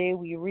on the day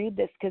we read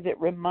this, because it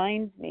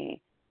reminds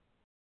me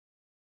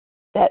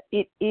that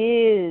it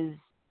is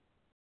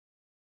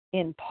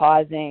in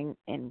pausing,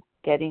 in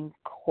getting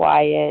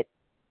quiet,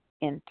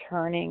 in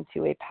turning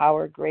to a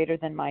power greater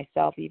than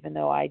myself, even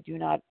though I do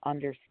not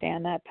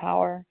understand that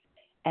power.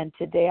 And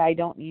today I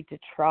don't need to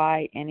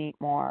try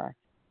anymore.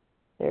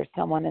 There's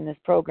someone in this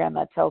program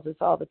that tells us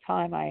all the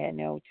time, I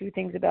know two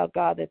things about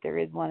God, that there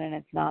is one and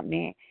it's not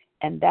me.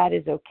 And that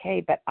is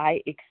okay. But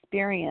I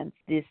experienced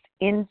this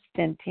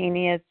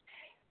instantaneous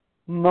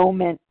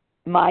moment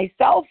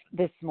myself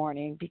this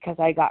morning because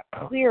I got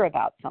clear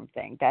about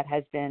something that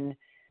I've been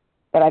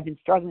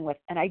struggling with.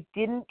 And I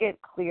didn't get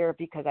clear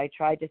because I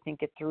tried to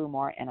think it through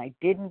more. And I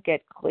didn't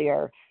get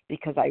clear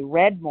because I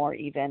read more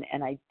even.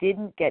 And I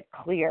didn't get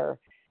clear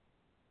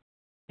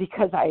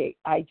because I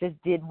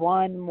just did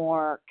one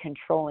more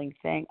controlling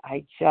thing.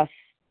 I just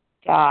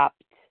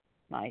stopped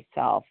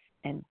myself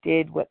and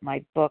did what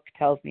my book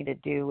tells me to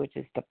do, which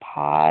is to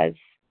pause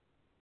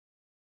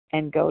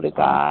and go to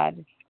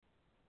God.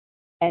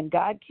 And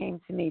God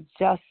came to me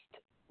just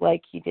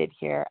like he did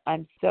here.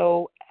 I'm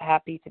so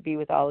happy to be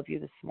with all of you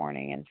this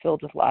morning and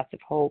filled with lots of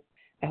hope.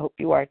 I hope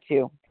you are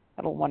too.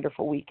 Have a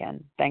wonderful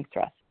weekend. Thanks,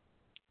 Russ.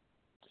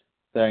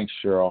 Thanks,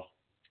 Cheryl.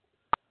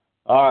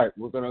 All right,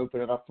 we're going to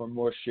open it up for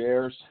more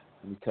shares.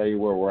 Let me tell you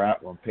where we're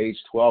at. We're on page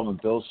 12 in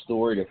Bill's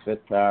story, the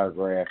 5th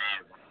paragraph.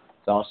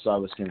 Thus I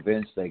was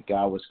convinced that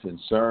God was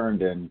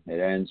concerned, and it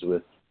ends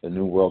with the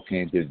new world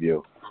came to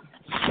view.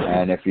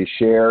 And if you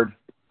shared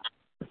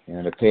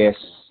in the past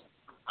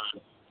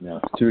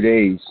 2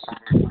 days,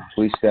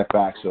 please step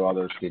back so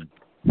others could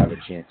have a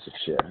chance to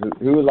share.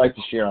 Who would like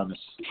to share on this?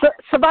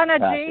 Savannah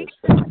G.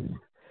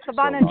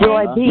 Savannah G.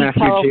 Joy B.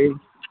 Matthew G.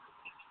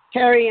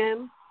 Terry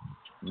M.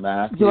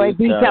 Matthew. Joy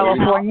B.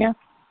 California.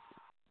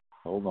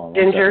 Hold on.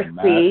 Ginger C.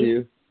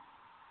 Matthew.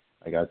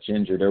 I got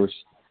Ginger. There was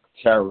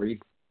Terry.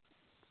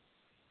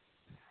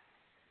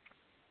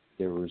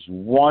 There was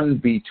one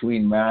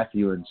between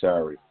Matthew and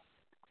Terry.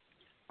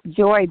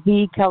 Joy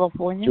B.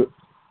 California.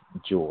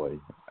 Joy.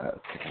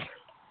 Okay.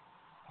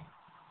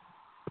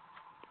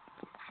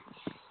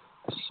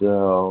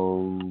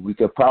 So we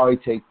could probably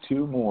take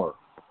two more.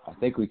 I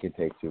think we can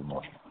take two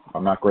more.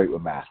 I'm not great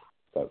with math,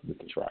 but we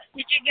can try.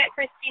 Did you get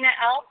Christina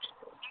L?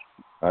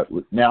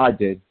 Now I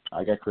did.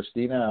 I got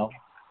Christina L.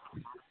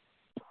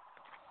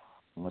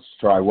 Let's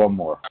try one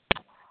more.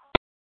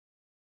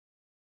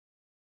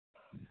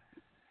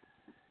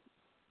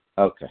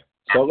 Okay.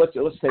 So let's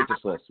take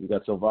this list. We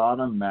got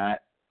Silvana,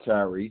 Matt,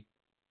 Terry,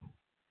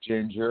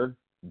 Ginger,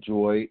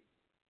 Joy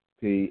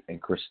P,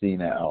 and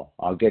Christina L.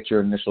 I'll get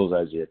your initials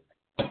as you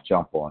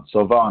jump on.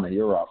 Silvana,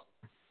 you're up.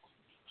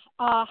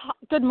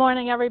 Good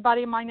morning,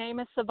 everybody. My name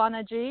is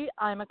Savannah G.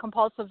 I'm a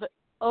compulsive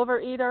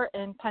overeater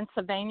in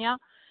Pennsylvania.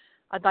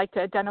 I'd like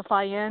to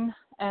identify in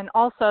and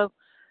also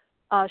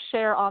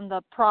share on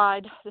the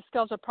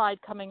skills of pride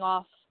coming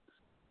off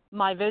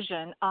my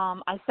vision.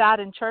 I sat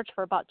in church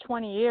for about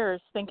 20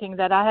 years thinking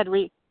that I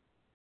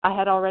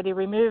had already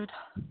removed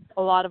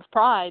a lot of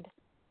pride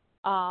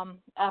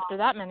after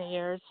that many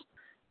years.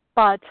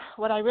 But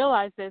what I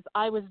realized is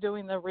I was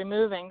doing the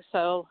removing,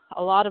 so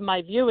a lot of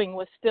my viewing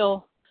was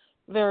still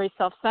very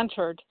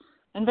self-centered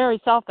and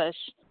very selfish.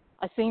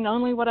 I seen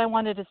only what I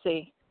wanted to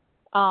see.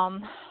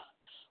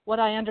 What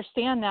I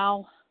understand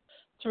now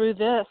through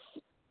this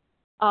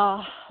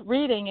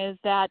reading is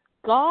that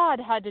God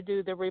had to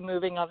do the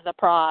removing of the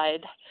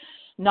pride,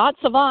 not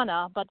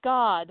Savannah, but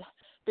God,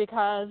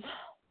 because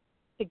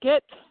to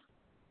get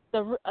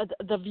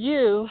the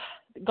view,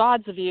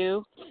 God's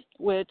view,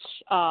 which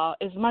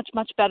is much,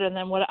 much better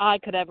than what I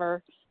could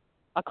ever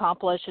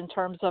accomplish in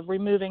terms of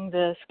removing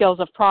the skills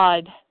of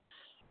pride,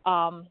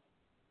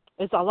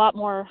 is a lot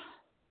more,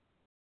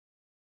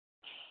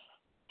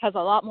 has a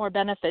lot more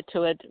benefit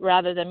to it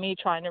rather than me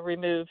trying to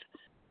remove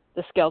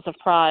the skills of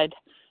pride.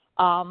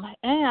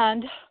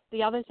 And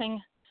the other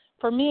thing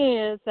for me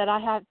is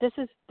that this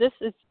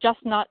is just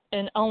not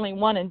an only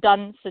one and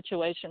done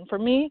situation. For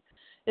me,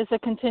 it's a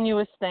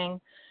continuous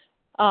thing.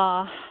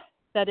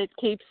 that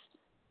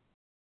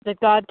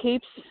God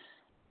keeps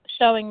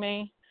showing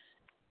me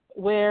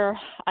where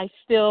I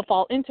still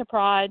fall into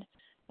pride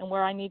and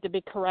where I need to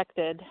be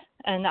corrected.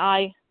 And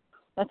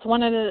that's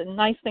one of the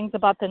nice things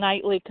about the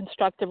nightly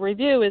constructive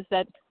review, is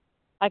that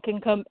I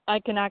can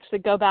actually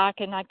go back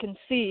and I can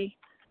see,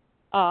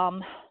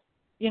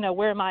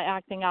 where am I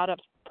acting out of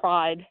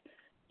pride?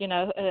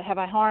 Have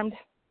I harmed?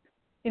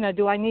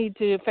 Do I need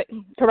to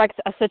correct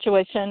a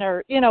situation,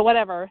 or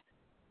whatever?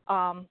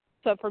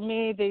 So for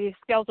me, the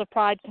scales of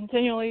pride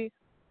continually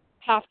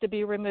have to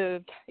be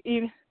removed.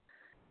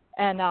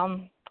 And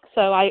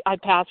so I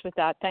pass with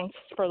that. Thanks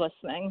for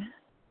listening.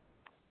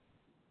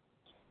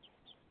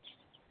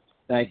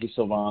 Thank you,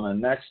 Silvana.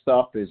 Next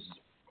up is,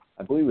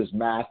 I believe it was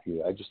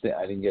Matthew. I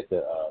didn't get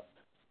the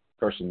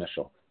first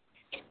initial.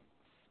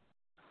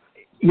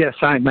 Yes,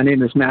 hi. My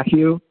name is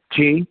Matthew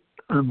G.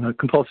 I'm a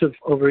compulsive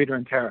overeater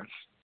in Paris.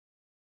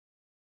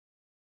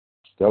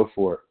 Go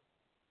for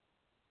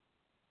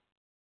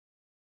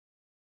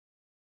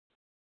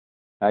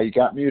it. You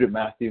got muted,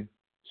 Matthew.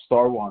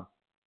 Star one.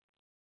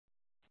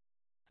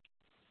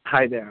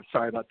 Hi there.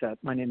 Sorry about that.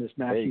 My name is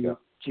Matthew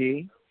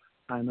G.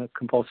 I'm a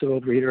compulsive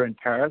overeater in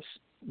Paris,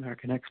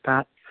 American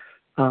expat,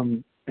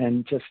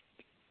 and just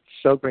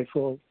so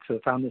grateful to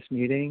have found this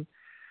meeting.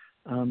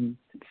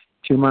 It's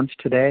 2 months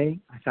today.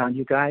 I found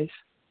you guys,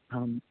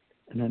 and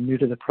I'm new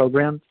to the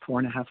program,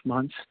 4.5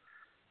 months,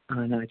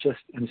 and I just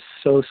am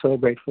so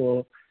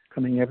grateful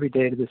coming every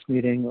day to this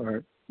meeting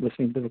or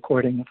listening to the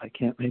recording if I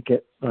can't make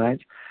it live.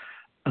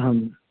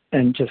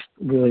 And just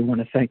really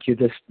want to thank you.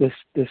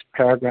 This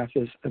paragraph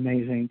is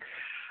amazing.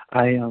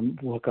 I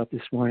woke up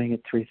this morning at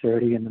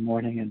 3:30 in the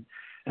morning,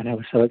 and I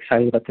was so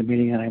excited about the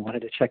meeting, and I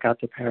wanted to check out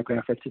the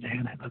paragraph for today,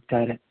 and I looked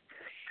at it,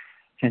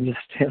 and it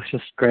was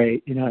just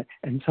great,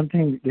 And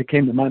something that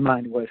came to my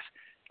mind was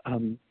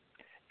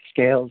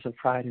scales of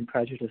pride and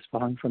prejudice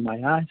falling from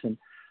my eyes, and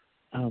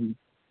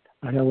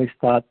I always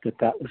thought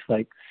that was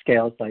like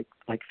scales, like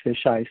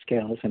fish eye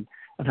scales, and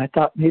I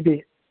thought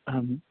maybe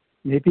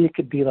it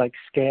could be like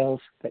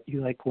scales that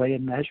you like weigh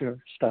and measure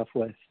stuff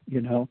with,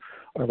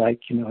 or like,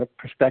 a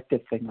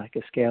perspective thing, like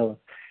a scale.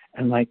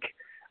 And like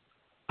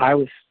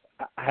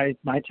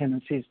my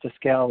tendency is to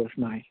scale with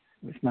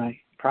my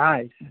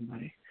pride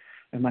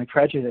and my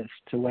prejudice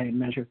to weigh and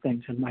measure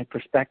things, and my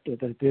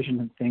perspective and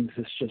vision of things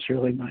is just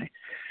really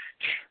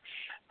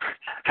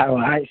how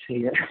I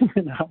see it,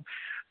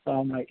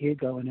 all my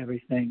ego and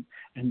everything.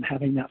 And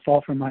having that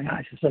fall from my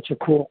eyes is such a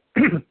cool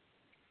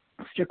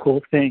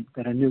thing,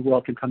 that a new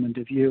world can come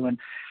into view. And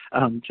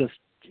just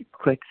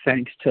quick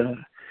thanks to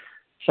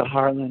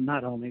Harlan,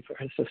 not only for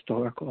his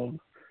historical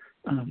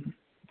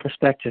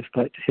perspective,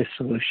 but his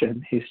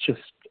solution. He's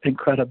just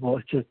incredible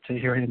to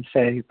hear him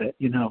say that,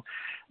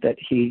 that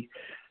he,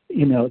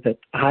 that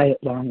I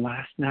at long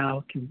last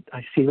now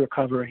I see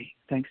recovery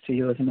thanks to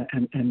you,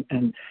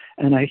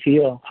 and I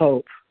feel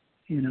hope,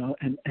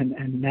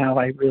 and now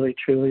I really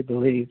truly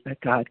believe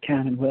that God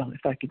can and will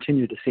if I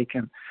continue to seek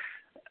him.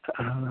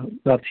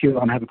 Love to you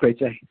all, and have a great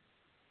day.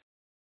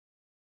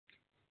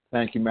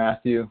 Thank you,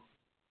 Matthew.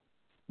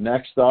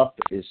 Next up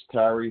is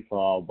Terry,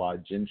 followed by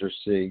Ginger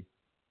C.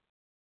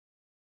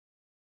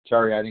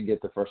 Terry, I didn't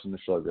get the first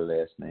initial of your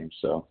last name,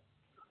 so.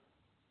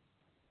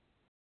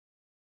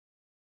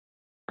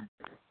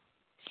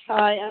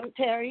 Hi, I'm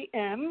Terry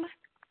M.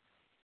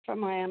 from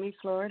Miami,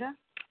 Florida.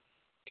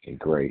 Okay,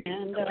 great.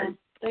 And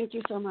thank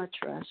you so much,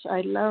 Russ.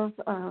 I love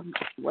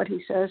what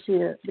he says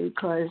here,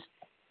 because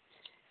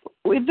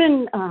we've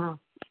been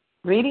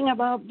reading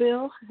about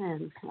Bill,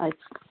 and I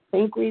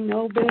think we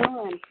know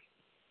Bill, and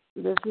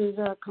this is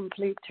a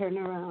complete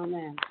turnaround.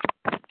 And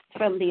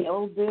from the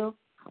old Bill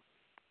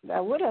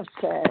that would have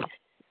said,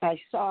 I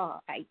saw,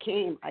 I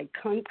came, I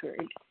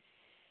conquered,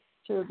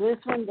 to this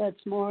one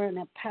that's more in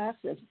a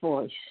passive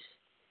voice.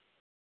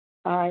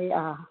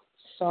 I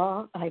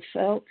saw, I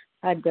felt,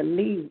 I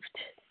believed.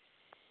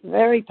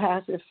 Very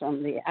passive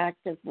from the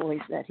active voice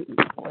that he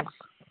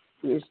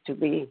used to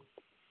be.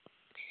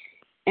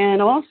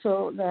 And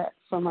also that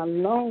from a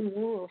lone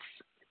wolf,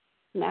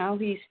 now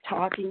he's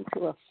talking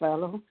to a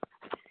fellow.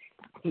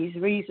 He's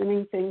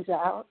reasoning things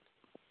out.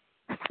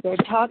 They're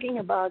talking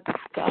about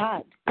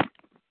God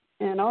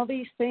and all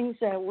these things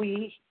that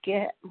we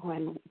get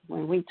when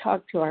we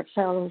talk to our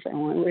fellows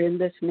and when we're in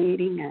this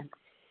meeting, and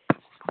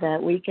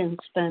that we can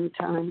spend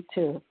time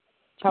to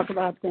talk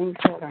about things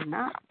that are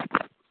not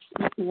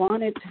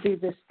wanted to be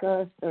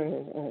discussed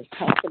or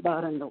talked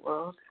about in the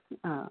world,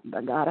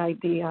 the God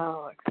idea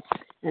or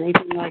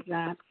anything like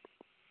that.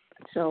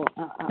 So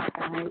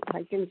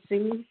I can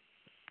see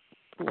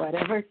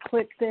whatever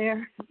clicked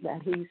there,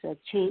 that he's a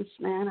changed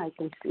man. I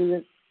can see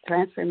the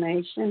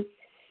transformation,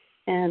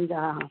 and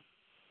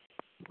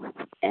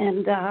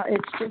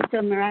it's just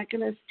a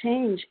miraculous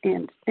change.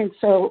 And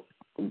so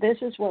this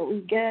is what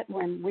we get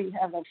when we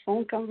have a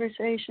phone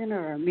conversation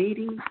or a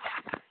meeting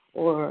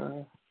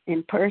or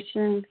in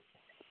person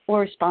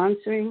or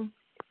sponsoring,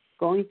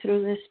 going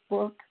through this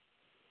book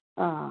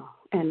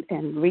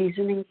and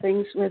reasoning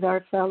things with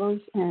our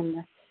fellows.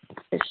 And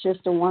it's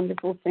just a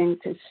wonderful thing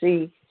to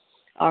see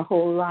our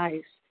whole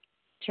lives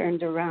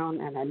turned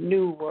around and a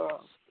new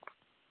world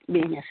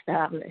being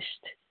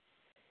established.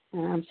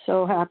 And I'm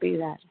so happy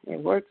that it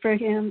worked for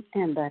him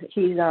and that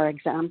he's our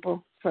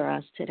example for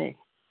us today.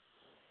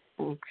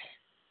 Thanks.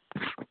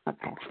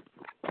 Okay.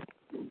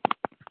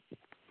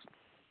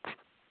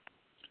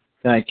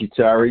 Thank you,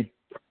 Terry.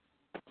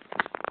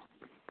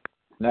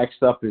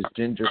 Next up is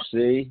Ginger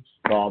C,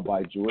 followed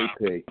by Joy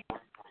P.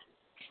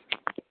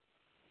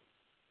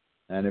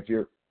 And if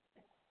you're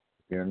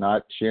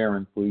not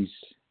sharing, please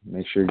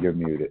make sure you're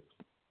muted.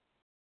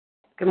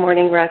 Good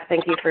morning, Russ.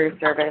 Thank you for your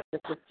service.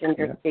 This is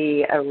Ginger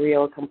C, a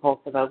real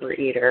compulsive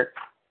overeater.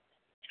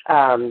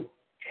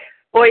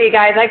 Boy, you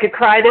guys, I could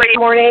cry this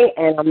morning,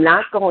 and I'm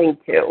not going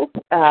to.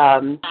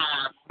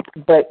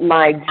 But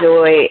my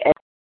joy and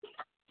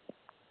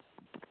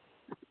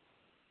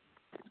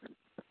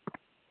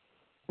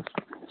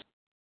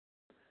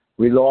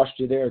we lost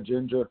you there,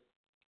 Ginger.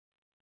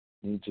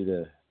 Need you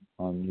to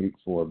unmute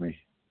for me.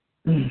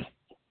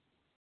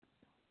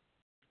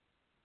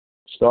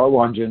 Star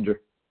one,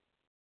 Ginger.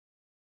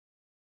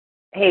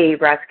 Hey,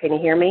 Russ, can you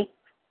hear me?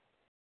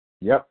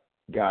 Yep,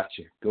 got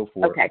you. Go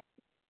for it. Okay.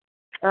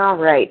 All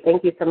right.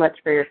 Thank you so much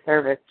for your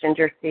service.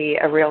 Ginger C,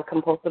 a real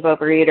compulsive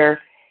overeater.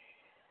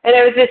 And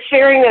I was just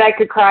sharing that I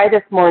could cry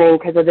this morning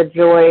because of the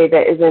joy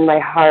that is in my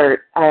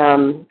heart.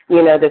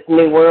 This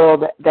new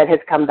world that has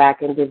come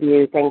back into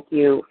view. Thank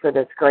you for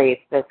this grace,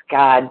 this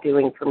God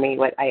doing for me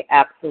what I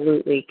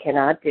absolutely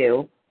cannot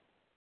do.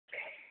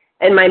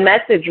 And my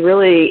message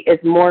really is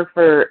more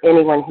for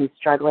anyone who's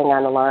struggling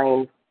on the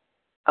line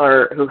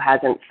or who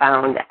hasn't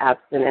found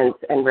abstinence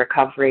and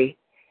recovery.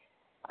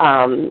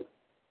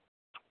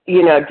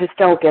 Just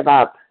don't give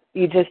up.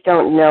 You just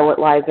don't know what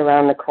lies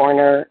around the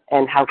corner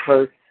and how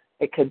close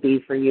it could be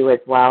for you as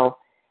well.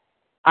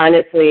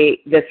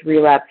 Honestly, this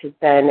relapse has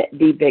been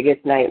the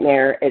biggest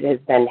nightmare. It has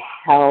been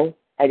hell.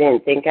 I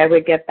didn't think I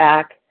would get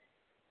back.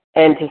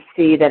 And to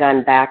see that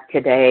I'm back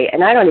today,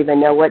 and I don't even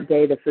know what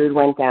day the food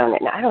went down,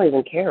 and I don't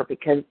even care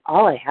because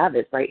all I have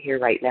is right here,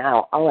 right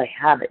now. All I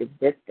have is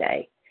this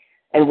day.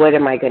 And what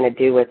am I going to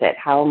do with it?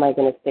 How am I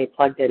going to stay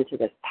plugged into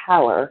this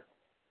power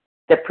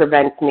that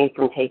prevents me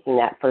from taking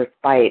that first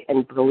bite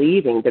and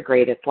believing the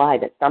greatest lie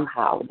that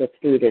somehow this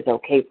food is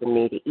okay for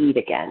me to eat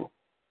again?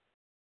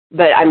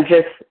 But I'm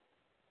just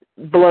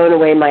blown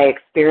away my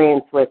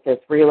experience with this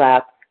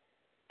relapse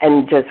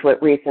and just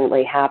what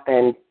recently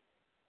happened.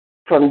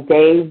 From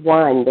day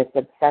one, this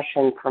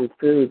obsession from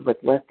food was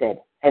lifted,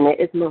 and it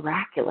is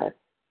miraculous,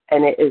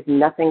 and it is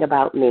nothing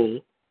about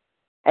me.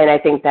 And I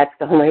think that's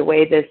the only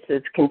way this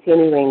is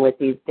continuing with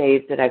these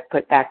days that I've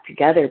put back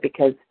together,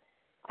 because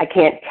I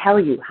can't tell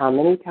you how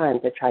many times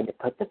I tried to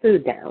put the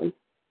food down,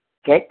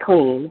 get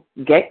clean,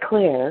 get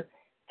clear,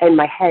 and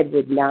my head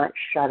would not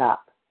shut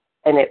up.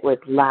 And it was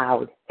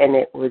loud, and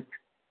it was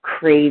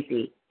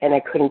crazy, and I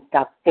couldn't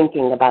stop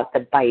thinking about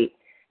the bite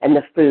and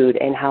the food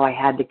and how I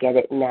had to get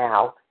it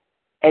now.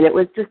 And it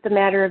was just a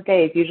matter of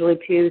days, usually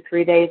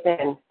 2-3 days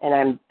in, and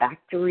I'm back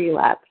to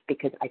relapse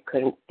because I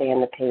couldn't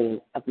stand the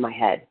pain of my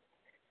head.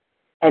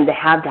 And to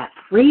have that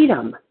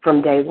freedom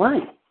from day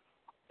one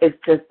is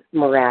just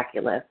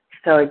miraculous.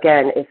 So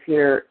again, if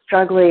you're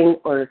struggling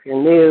or if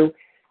you're new,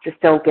 just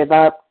don't give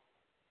up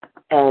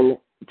and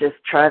just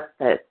trust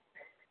that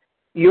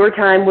your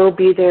time will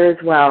be there as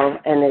well,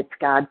 and it's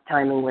God's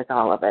timing with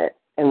all of it.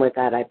 And with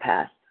that, I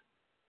pass.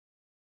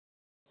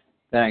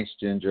 Thanks,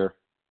 Ginger.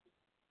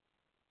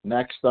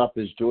 Next up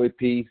is Joy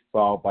P,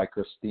 followed by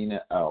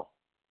Christina L.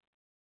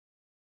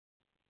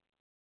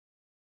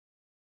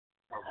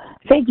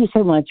 Thank you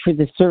so much for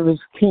the service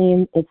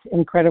team. It's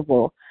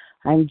incredible.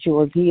 I'm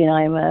Joy P, and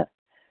I'm a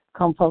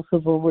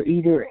compulsive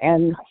overeater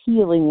and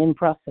healing in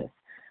process.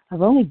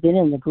 I've only been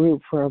in the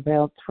group for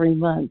about 3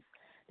 months,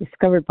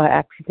 discovered by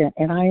accident,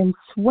 and I am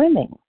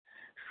swimming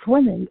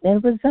in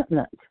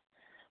resentment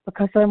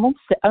because I'm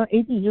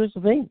 80 years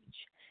of age.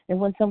 And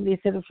when somebody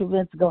said a few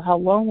minutes ago, how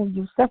long will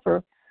you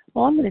suffer?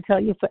 Well, I'm going to tell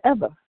you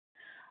forever.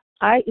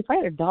 If I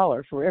had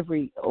 $1 for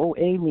every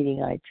OA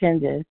meeting I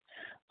attended,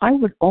 I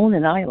would own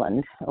an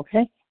island,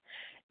 okay?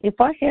 If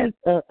I had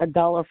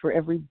 $1 for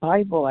every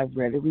Bible I've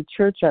read, every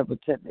church I've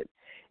attended,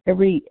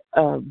 every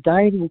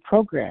dieting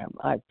program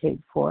I've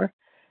paid for,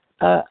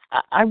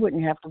 I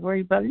wouldn't have to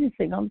worry about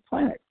anything on the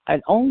planet.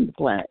 I'd own the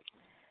planet.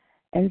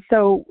 And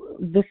so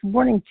this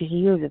morning, to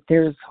hear that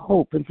there's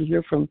hope and to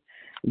hear from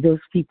those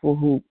people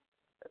who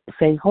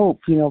say hope,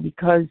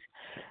 because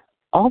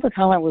all the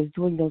time I was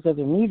doing those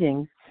other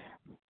meetings,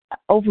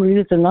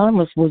 Overeaters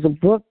Anonymous was a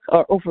book,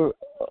 or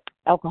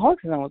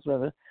Alcoholics Anonymous,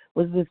 rather,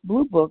 was this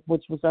blue book,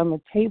 which was on the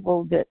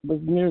table that was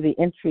near the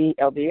entry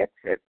of the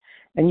exit,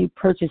 and you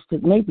purchased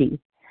it maybe.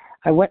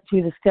 I went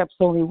through the steps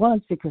only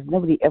once because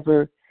nobody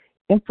ever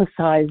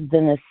emphasized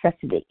the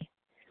necessity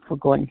for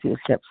going through the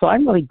steps. So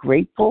I'm really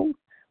grateful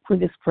for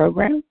this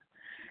program,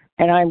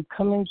 and I'm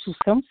coming to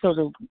some sort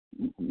of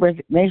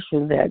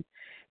resignation that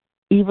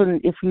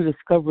even if you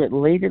discover it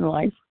late in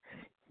life,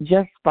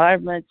 just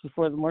 5 minutes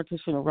before the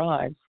mortician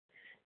arrives,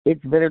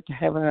 it's better to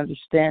have an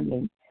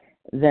understanding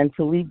than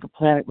to leave the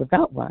planet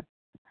without one.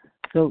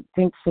 So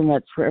thanks so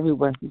much for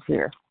everyone who's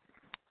here.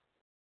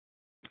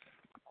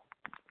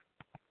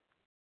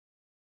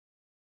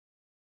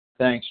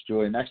 Thanks,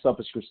 Joy. Next up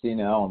is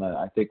Christina L, and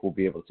I think we'll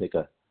be able to take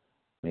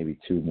maybe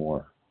two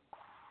more.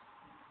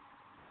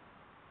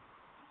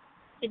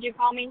 Did you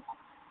call me?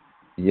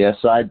 Yes,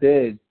 I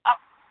did. Oh,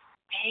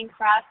 thanks,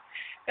 Ross.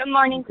 Good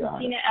morning, You got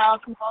Christina L,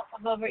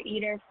 compulsive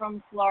overeater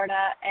from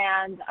Florida,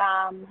 and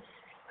I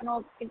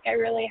don't think I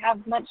really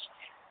have much.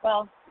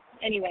 Well,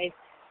 anyways,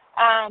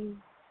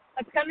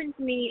 what's coming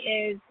to me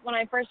is when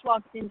I first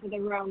walked into the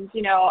rooms,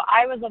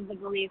 I was of the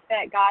belief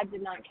that God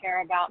did not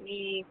care about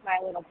me, my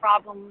little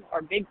problem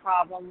or big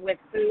problem with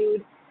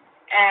food,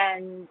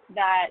 and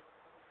that,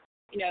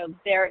 it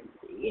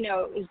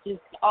was just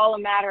all a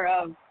matter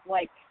of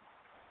like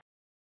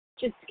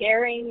just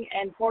scaring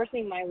and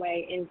forcing my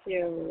way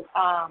into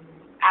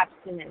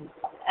abstinence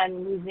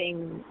and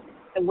losing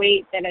the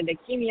weight that had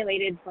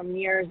accumulated from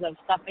years of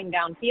stuffing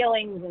down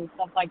feelings and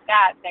stuff like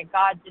that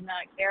God did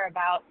not care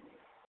about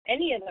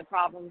any of the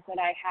problems that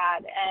I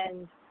had.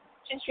 And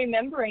just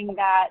remembering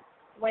that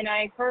when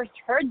I first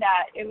heard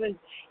that, it was,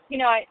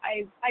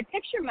 I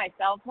picture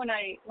myself when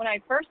I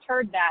first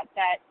heard that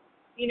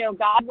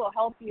God will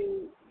help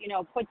you,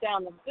 put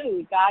down the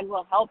food. God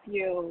will help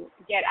you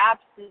get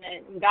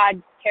abstinent, and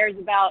God cares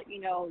about,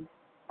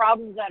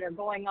 problems that are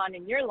going on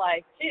in your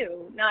life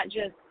too, not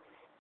just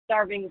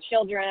starving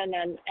children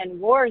and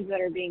wars that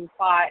are being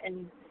fought.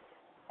 And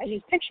I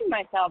just pictured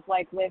myself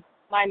like with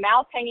my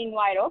mouth hanging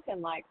wide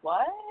open, like,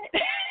 what?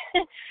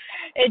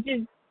 It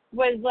just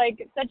was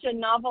like such a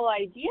novel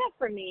idea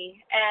for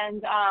me.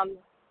 And,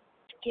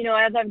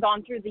 as I've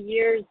gone through the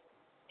years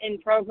in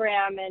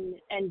program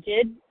and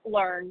did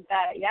learn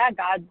that,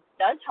 God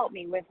does help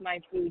me with my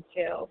food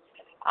too.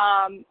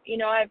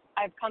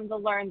 I've come to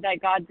learn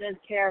that God does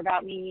care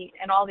about me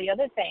and all the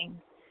other things.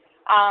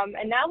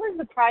 And that was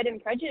the pride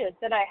and prejudice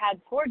that I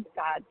had towards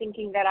God,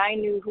 thinking that I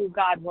knew who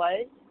God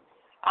was.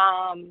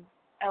 And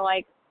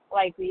like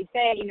we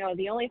say,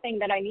 the only thing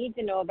that I need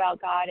to know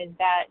about God is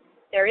that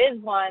there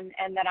is one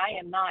and that I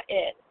am not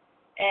it.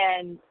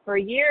 And for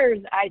years,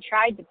 I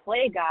tried to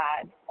play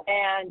God,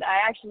 and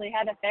I actually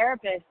had a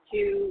therapist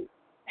who,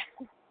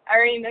 I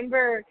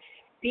remember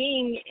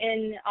being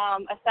in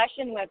a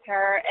session with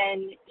her,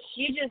 and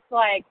she just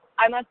like,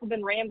 I must have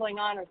been rambling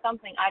on or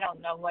something, I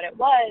don't know what it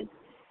was,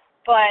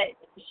 but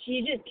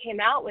she just came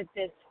out with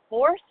this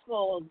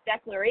forceful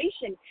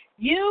declaration,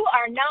 "You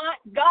are not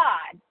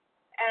God."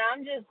 And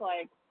I'm just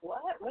like,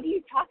 what are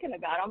you talking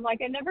about? I'm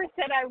like, I never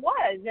said I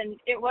was.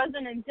 And it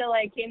wasn't until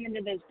I came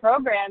into this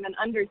program and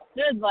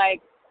understood,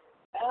 like,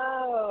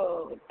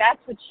 oh,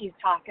 that's what she's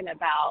talking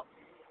about.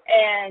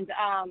 And,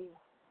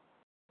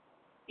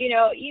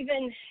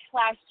 even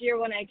last year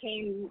when I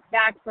came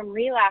back from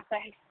relapse,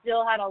 I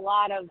still had a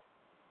lot of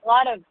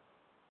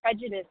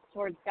prejudice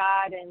towards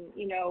God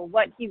and,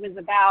 what he was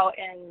about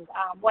and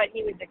what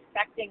he was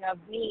expecting of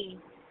me.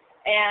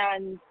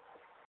 And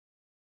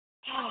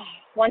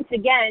once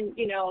again,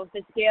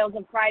 the scales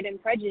of pride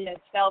and prejudice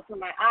fell from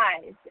my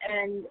eyes.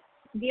 And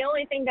the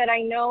only thing that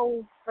I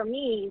know for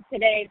me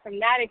today from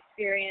that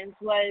experience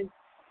was,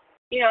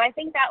 I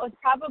think that was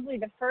probably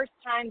the first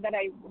time that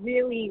I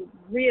really,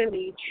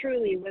 really,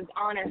 truly was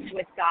honest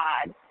with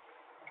God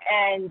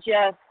and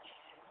just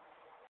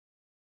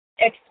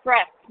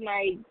expressed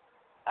my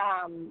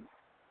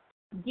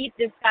deep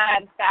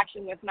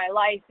dissatisfaction with my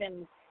life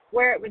and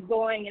where it was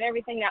going and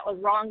everything that was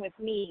wrong with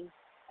me.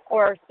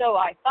 Or so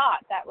I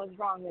thought that was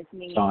wrong with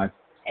me. Time.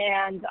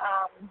 And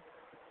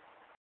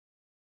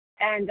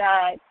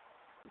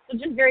so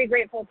just very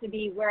grateful to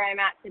be where I'm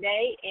at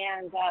today.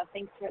 And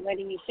thanks for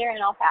letting me share,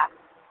 and I'll pass.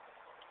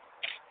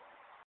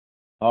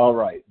 All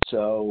right.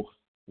 So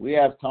we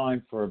have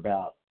time for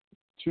about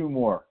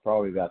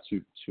probably about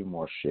two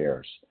more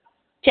shares.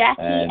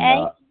 Jackie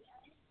A.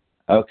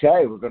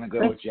 Okay, we're going to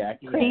go with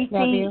Jackie Tracy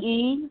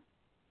E.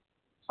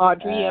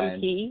 Audrey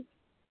MP.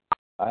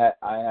 I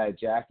had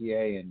Jackie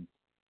A. and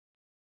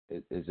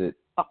is it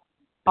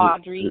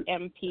Audrey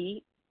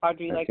MP?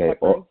 Audrey like okay, pepper.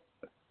 well,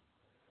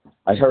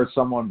 I heard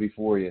someone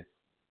before you,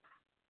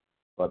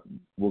 but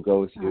we'll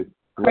go with you.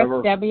 Chris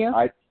W.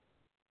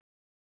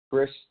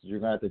 Chris, you're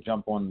going to have to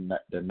jump on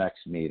the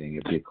next meeting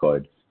if you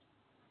could.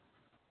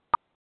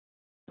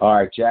 All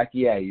right,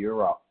 Jackie A.,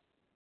 you're up.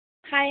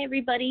 Hi,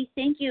 everybody.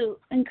 Thank you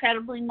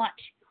incredibly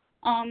much.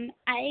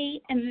 I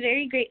am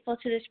very grateful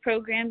to this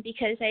program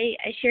because I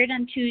shared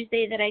on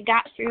Tuesday that I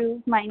got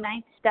through my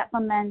 9th step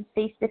amends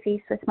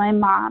face-to-face with my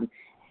mom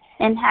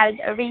and had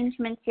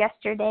arrangements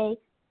yesterday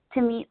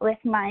to meet with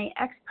my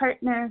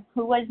ex-partner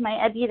who was my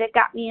Ebby that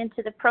got me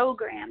into the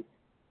program.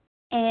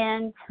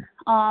 And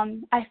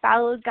I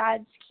followed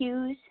God's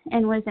cues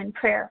and was in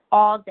prayer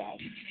all day,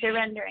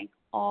 surrendering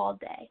all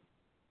day.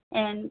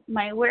 And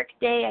my work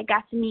day, I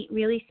got to meet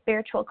really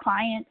spiritual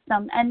clients,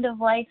 some end of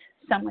life,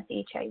 some with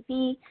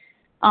HIV,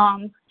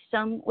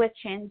 some with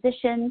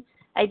transition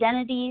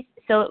identities.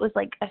 So it was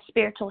like a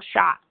spiritual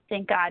shot,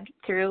 thank God,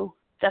 through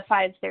the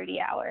 5:30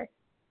 hour.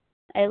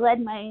 I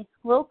led my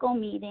local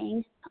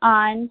meeting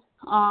on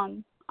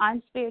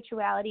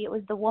spirituality. It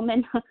was the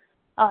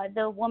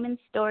woman's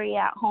story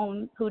at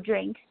home who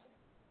drinks.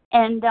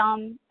 And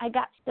I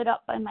got stood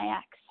up by my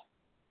ex.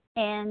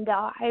 And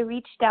I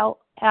reached out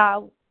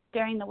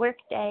during the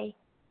workday,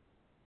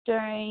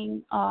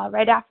 during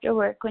right after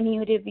work when he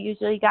would have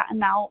usually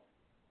gotten out,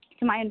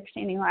 to my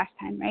understanding last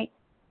time, right?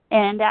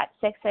 And at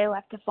 6, I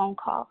left a phone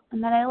call.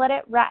 And then I let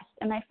it rest.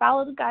 And I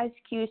followed the guy's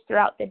cues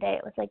throughout the day.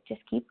 It was like,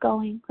 just keep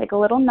going, like a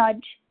little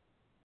nudge.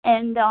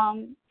 And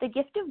the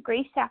gift of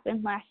grace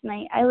happened last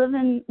night. I live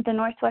in the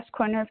northwest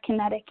corner of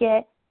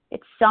Connecticut.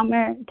 It's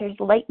summer. There's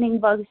lightning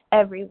bugs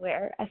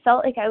everywhere. I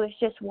felt like I was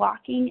just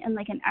walking in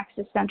like an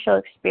existential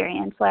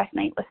experience last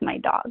night with my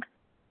dog.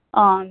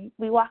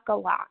 We walk a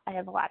lot. I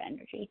have a lot of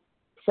energy.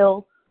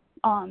 So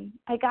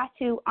I got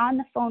to, on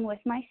the phone with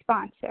my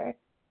sponsor,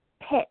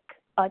 pick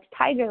a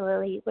tiger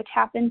lily, which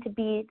happened to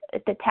be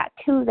the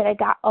tattoo that I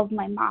got of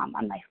my mom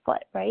on my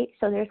foot, right?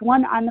 So there's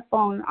one on the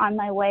phone on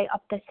my way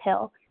up this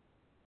hill.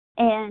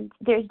 And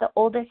there's the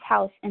oldest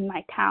house in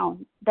my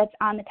town that's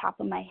on the top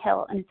of my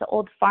hill, and it's an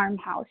old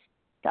farmhouse.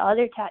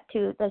 The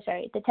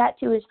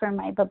tattoo is for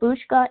my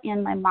babushka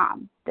and my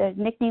mom. The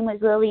nickname was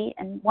Lily,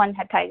 and one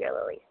had tiger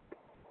lilies.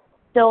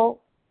 So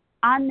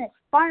on this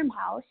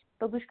farmhouse,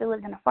 babushka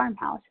lived in a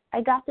farmhouse,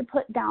 I got to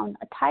put down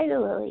a tiger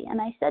lily,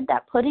 and I said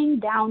that putting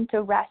down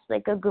to rest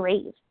like a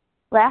grave.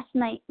 Last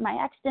night, my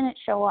ex didn't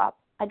show up.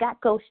 I got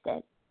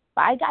ghosted,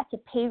 but I got to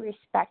pay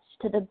respects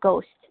to the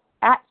ghost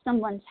at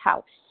someone's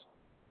house.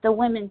 The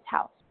women's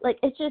house. Like,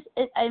 it's just,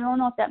 I don't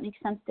know if that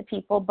makes sense to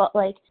people, but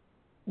like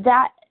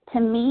that to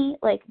me,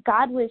 like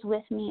God was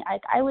with me.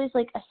 Like I was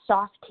like a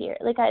soft tear.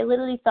 Like I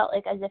literally felt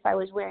like as if I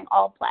was wearing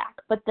all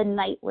black, but the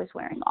night was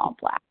wearing all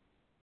black.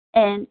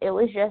 And it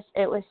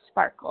was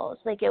sparkles.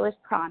 Like it was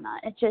prana.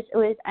 It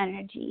was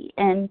energy.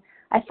 And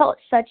I felt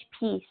such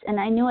peace. And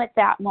I knew at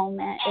that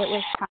moment it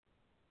was time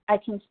I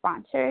can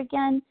sponsor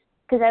again,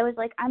 because I was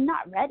like, I'm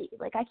not ready.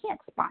 Like I can't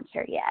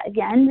sponsor yet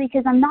again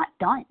because I'm not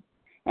done.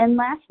 And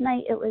last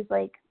night it was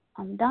like,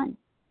 I'm done.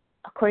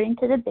 According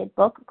to the big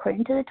book,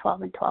 according to the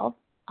 12 and 12,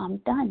 I'm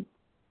done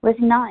with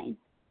 9.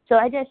 So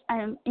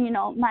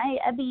my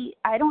Ebby,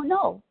 I don't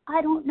know.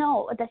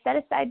 The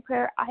set-aside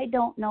prayer, I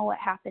don't know what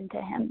happened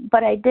to him.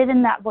 But I did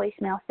in that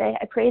voicemail say,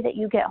 I pray that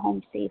you get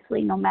home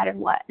safely no matter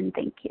what, and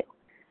thank you.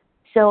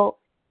 So,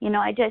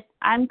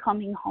 I'm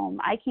coming home.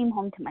 I came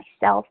home to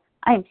myself.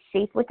 I am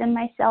safe within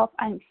myself.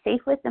 I'm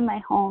safe within my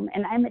home,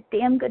 and I'm a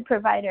damn good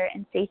provider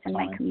and safe in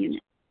my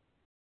community.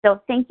 So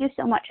thank you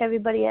so much,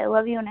 everybody. I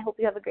love you, and I hope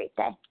you have a great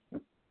day.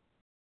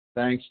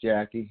 Thanks,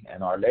 Jackie.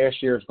 And our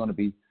last year is going to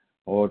be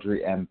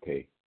Audrey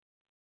MP.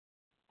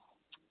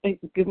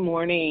 Good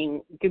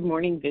morning. Good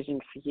morning, Vision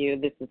for You.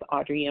 This is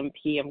Audrey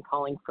MP. I'm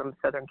calling from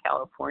Southern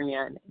California,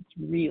 and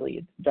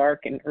it's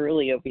dark and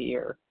early over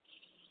here.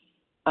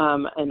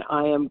 And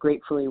I am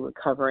gratefully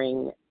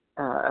recovering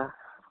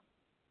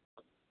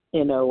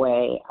in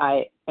OA.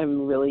 I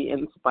am really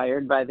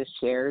inspired by the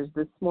shares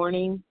this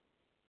morning.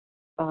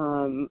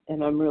 And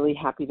I'm really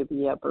happy to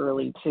be up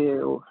early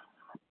to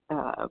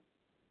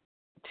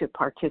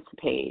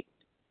participate.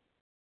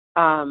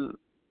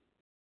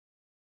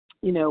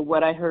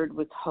 What I heard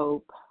was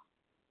hope,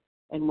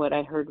 and what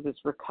I heard was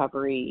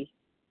recovery,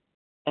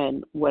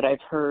 and what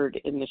I've heard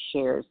in the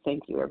shares,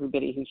 thank you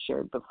everybody who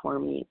shared before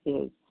me,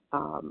 is,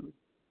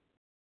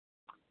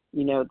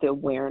 the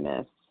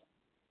awareness.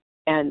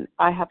 And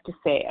I have to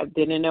say, I've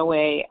been in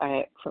OA.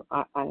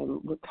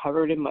 I'm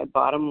recovered in my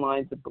bottom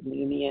lines of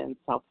bulimia and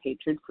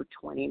self-hatred for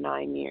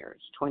 29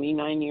 years.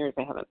 29 years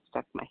I haven't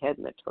stuck my head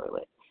in the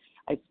toilet.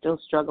 I still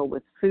struggle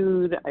with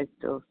food. I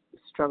still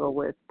struggle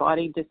with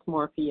body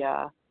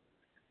dysmorphia.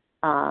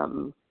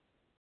 And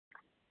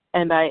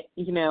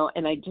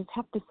I just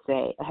have to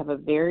say, I have a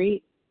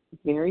very,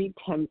 very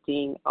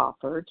tempting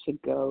offer to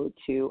go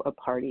to a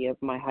party of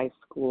my high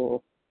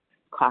school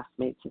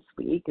classmates this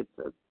week. It's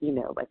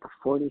like a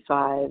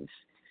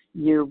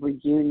 45-year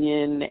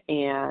reunion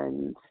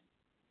and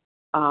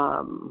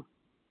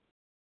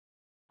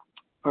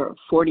or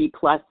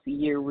 40+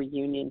 year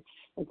reunion,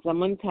 and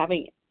someone's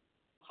having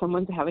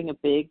a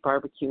big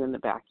barbecue in the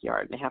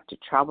backyard, and they have to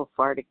travel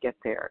far to get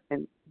there.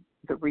 And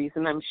the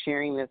reason I'm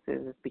sharing this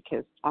is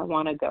because I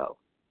want to go.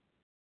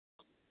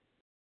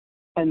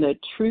 And the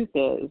truth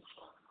is,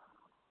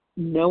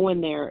 no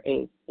one there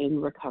is in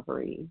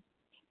recovery.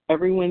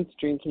 Everyone's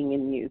drinking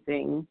and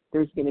using.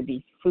 There's going to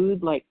be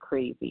food like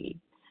crazy.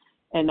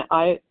 And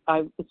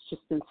it's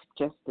just been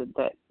suggested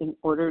that in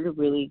order to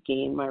really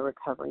gain my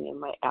recovery and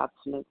my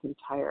abstinence,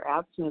 entire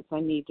abstinence, I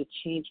need to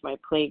change my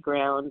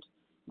playground,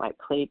 my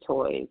play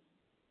toys,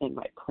 and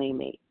my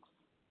playmates.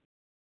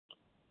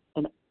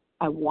 And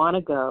I want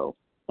to go,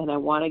 and I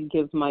want to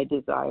give my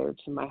desire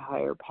to my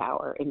higher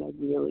power, and I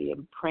really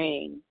am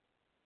praying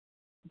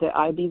that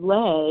I be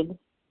led,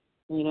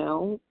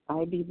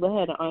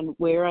 on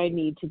where I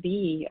need to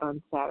be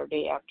on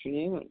Saturday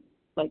afternoon,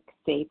 like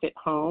safe at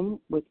home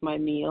with my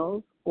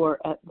meals or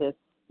at this,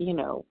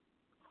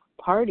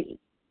 party.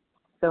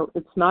 So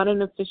it's not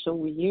an official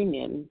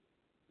reunion.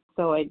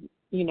 So it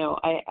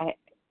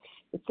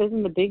says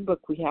in the big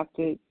book we have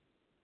to,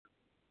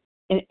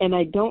 and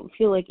I don't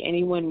feel like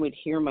anyone would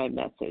hear my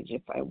message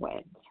if I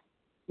went,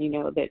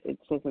 that it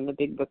says in the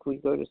big book we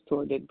go to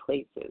sordid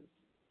places.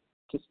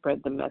 to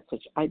spread the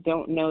message. I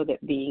don't know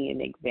that being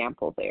an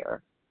example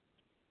there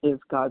is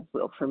God's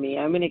will for me.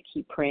 I'm going to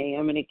keep praying.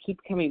 I'm going to keep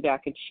coming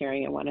back and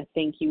sharing. I want to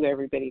thank you,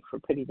 everybody, for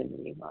putting the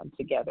meeting on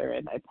together,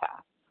 and I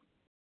pass.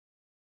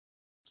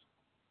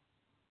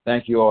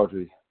 Thank you,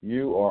 Audrey.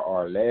 You are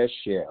our last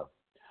share.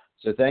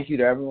 So thank you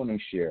to everyone who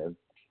shared.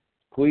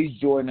 Please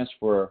join us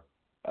for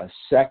a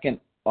second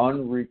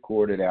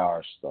unrecorded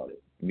hour study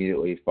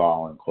immediately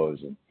following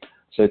closing.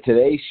 So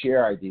today's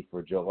share ID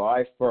for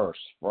July 1st,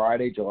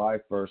 Friday, July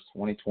 1st,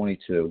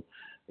 2022,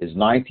 is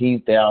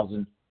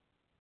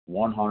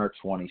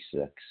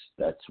 19,126.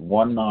 That's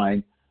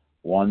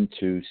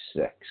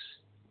 19126.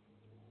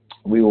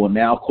 We will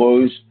now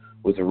close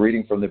with a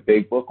reading from the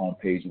Big Book on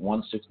page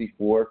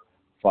 164,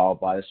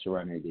 followed by the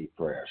Serenity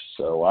Prayer.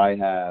 So I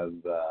have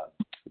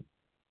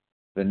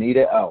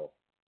Vanita L.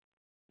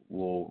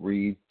 will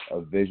read A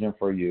Vision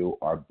for You.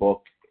 Our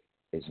book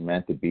is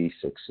meant to be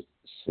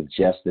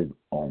suggested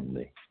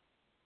only.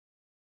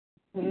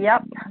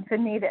 Yep,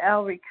 Vanita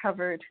L.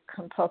 recovered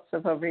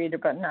compulsive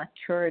overeater but not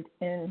cured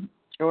in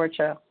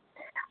Georgia.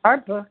 Our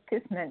book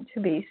is meant to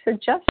be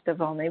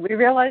suggestive only. We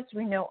realize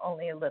we know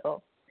only a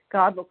little.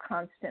 God will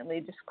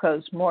constantly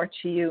disclose more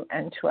to you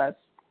and to us.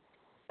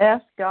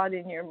 Ask God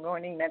in your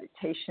morning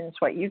meditations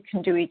what you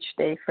can do each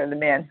day for the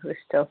man who is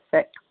still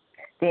sick.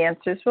 The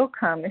answers will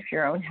come if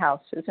your own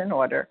house is in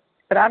order.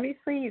 But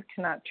obviously you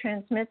cannot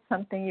transmit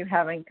something you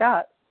haven't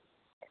got.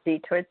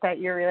 See to it that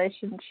your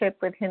relationship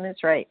with him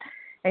is right,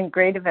 and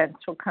great events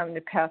will come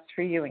to pass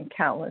for you and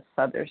countless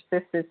others.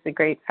 This is the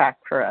great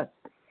fact for us.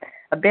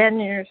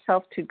 Abandon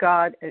yourself to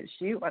God as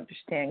you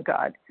understand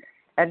God.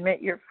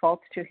 Admit your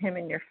faults to him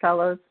and your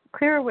fellows.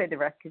 Clear away the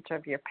wreckage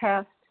of your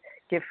past.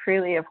 Give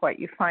freely of what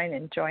you find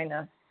and join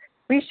us.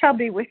 We shall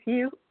be with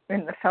you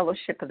in the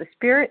fellowship of the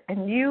Spirit,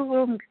 and you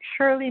will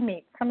surely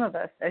meet some of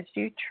us as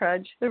you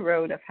trudge the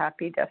road of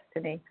happy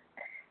destiny.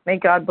 May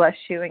God bless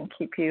you and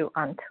keep you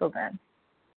until then.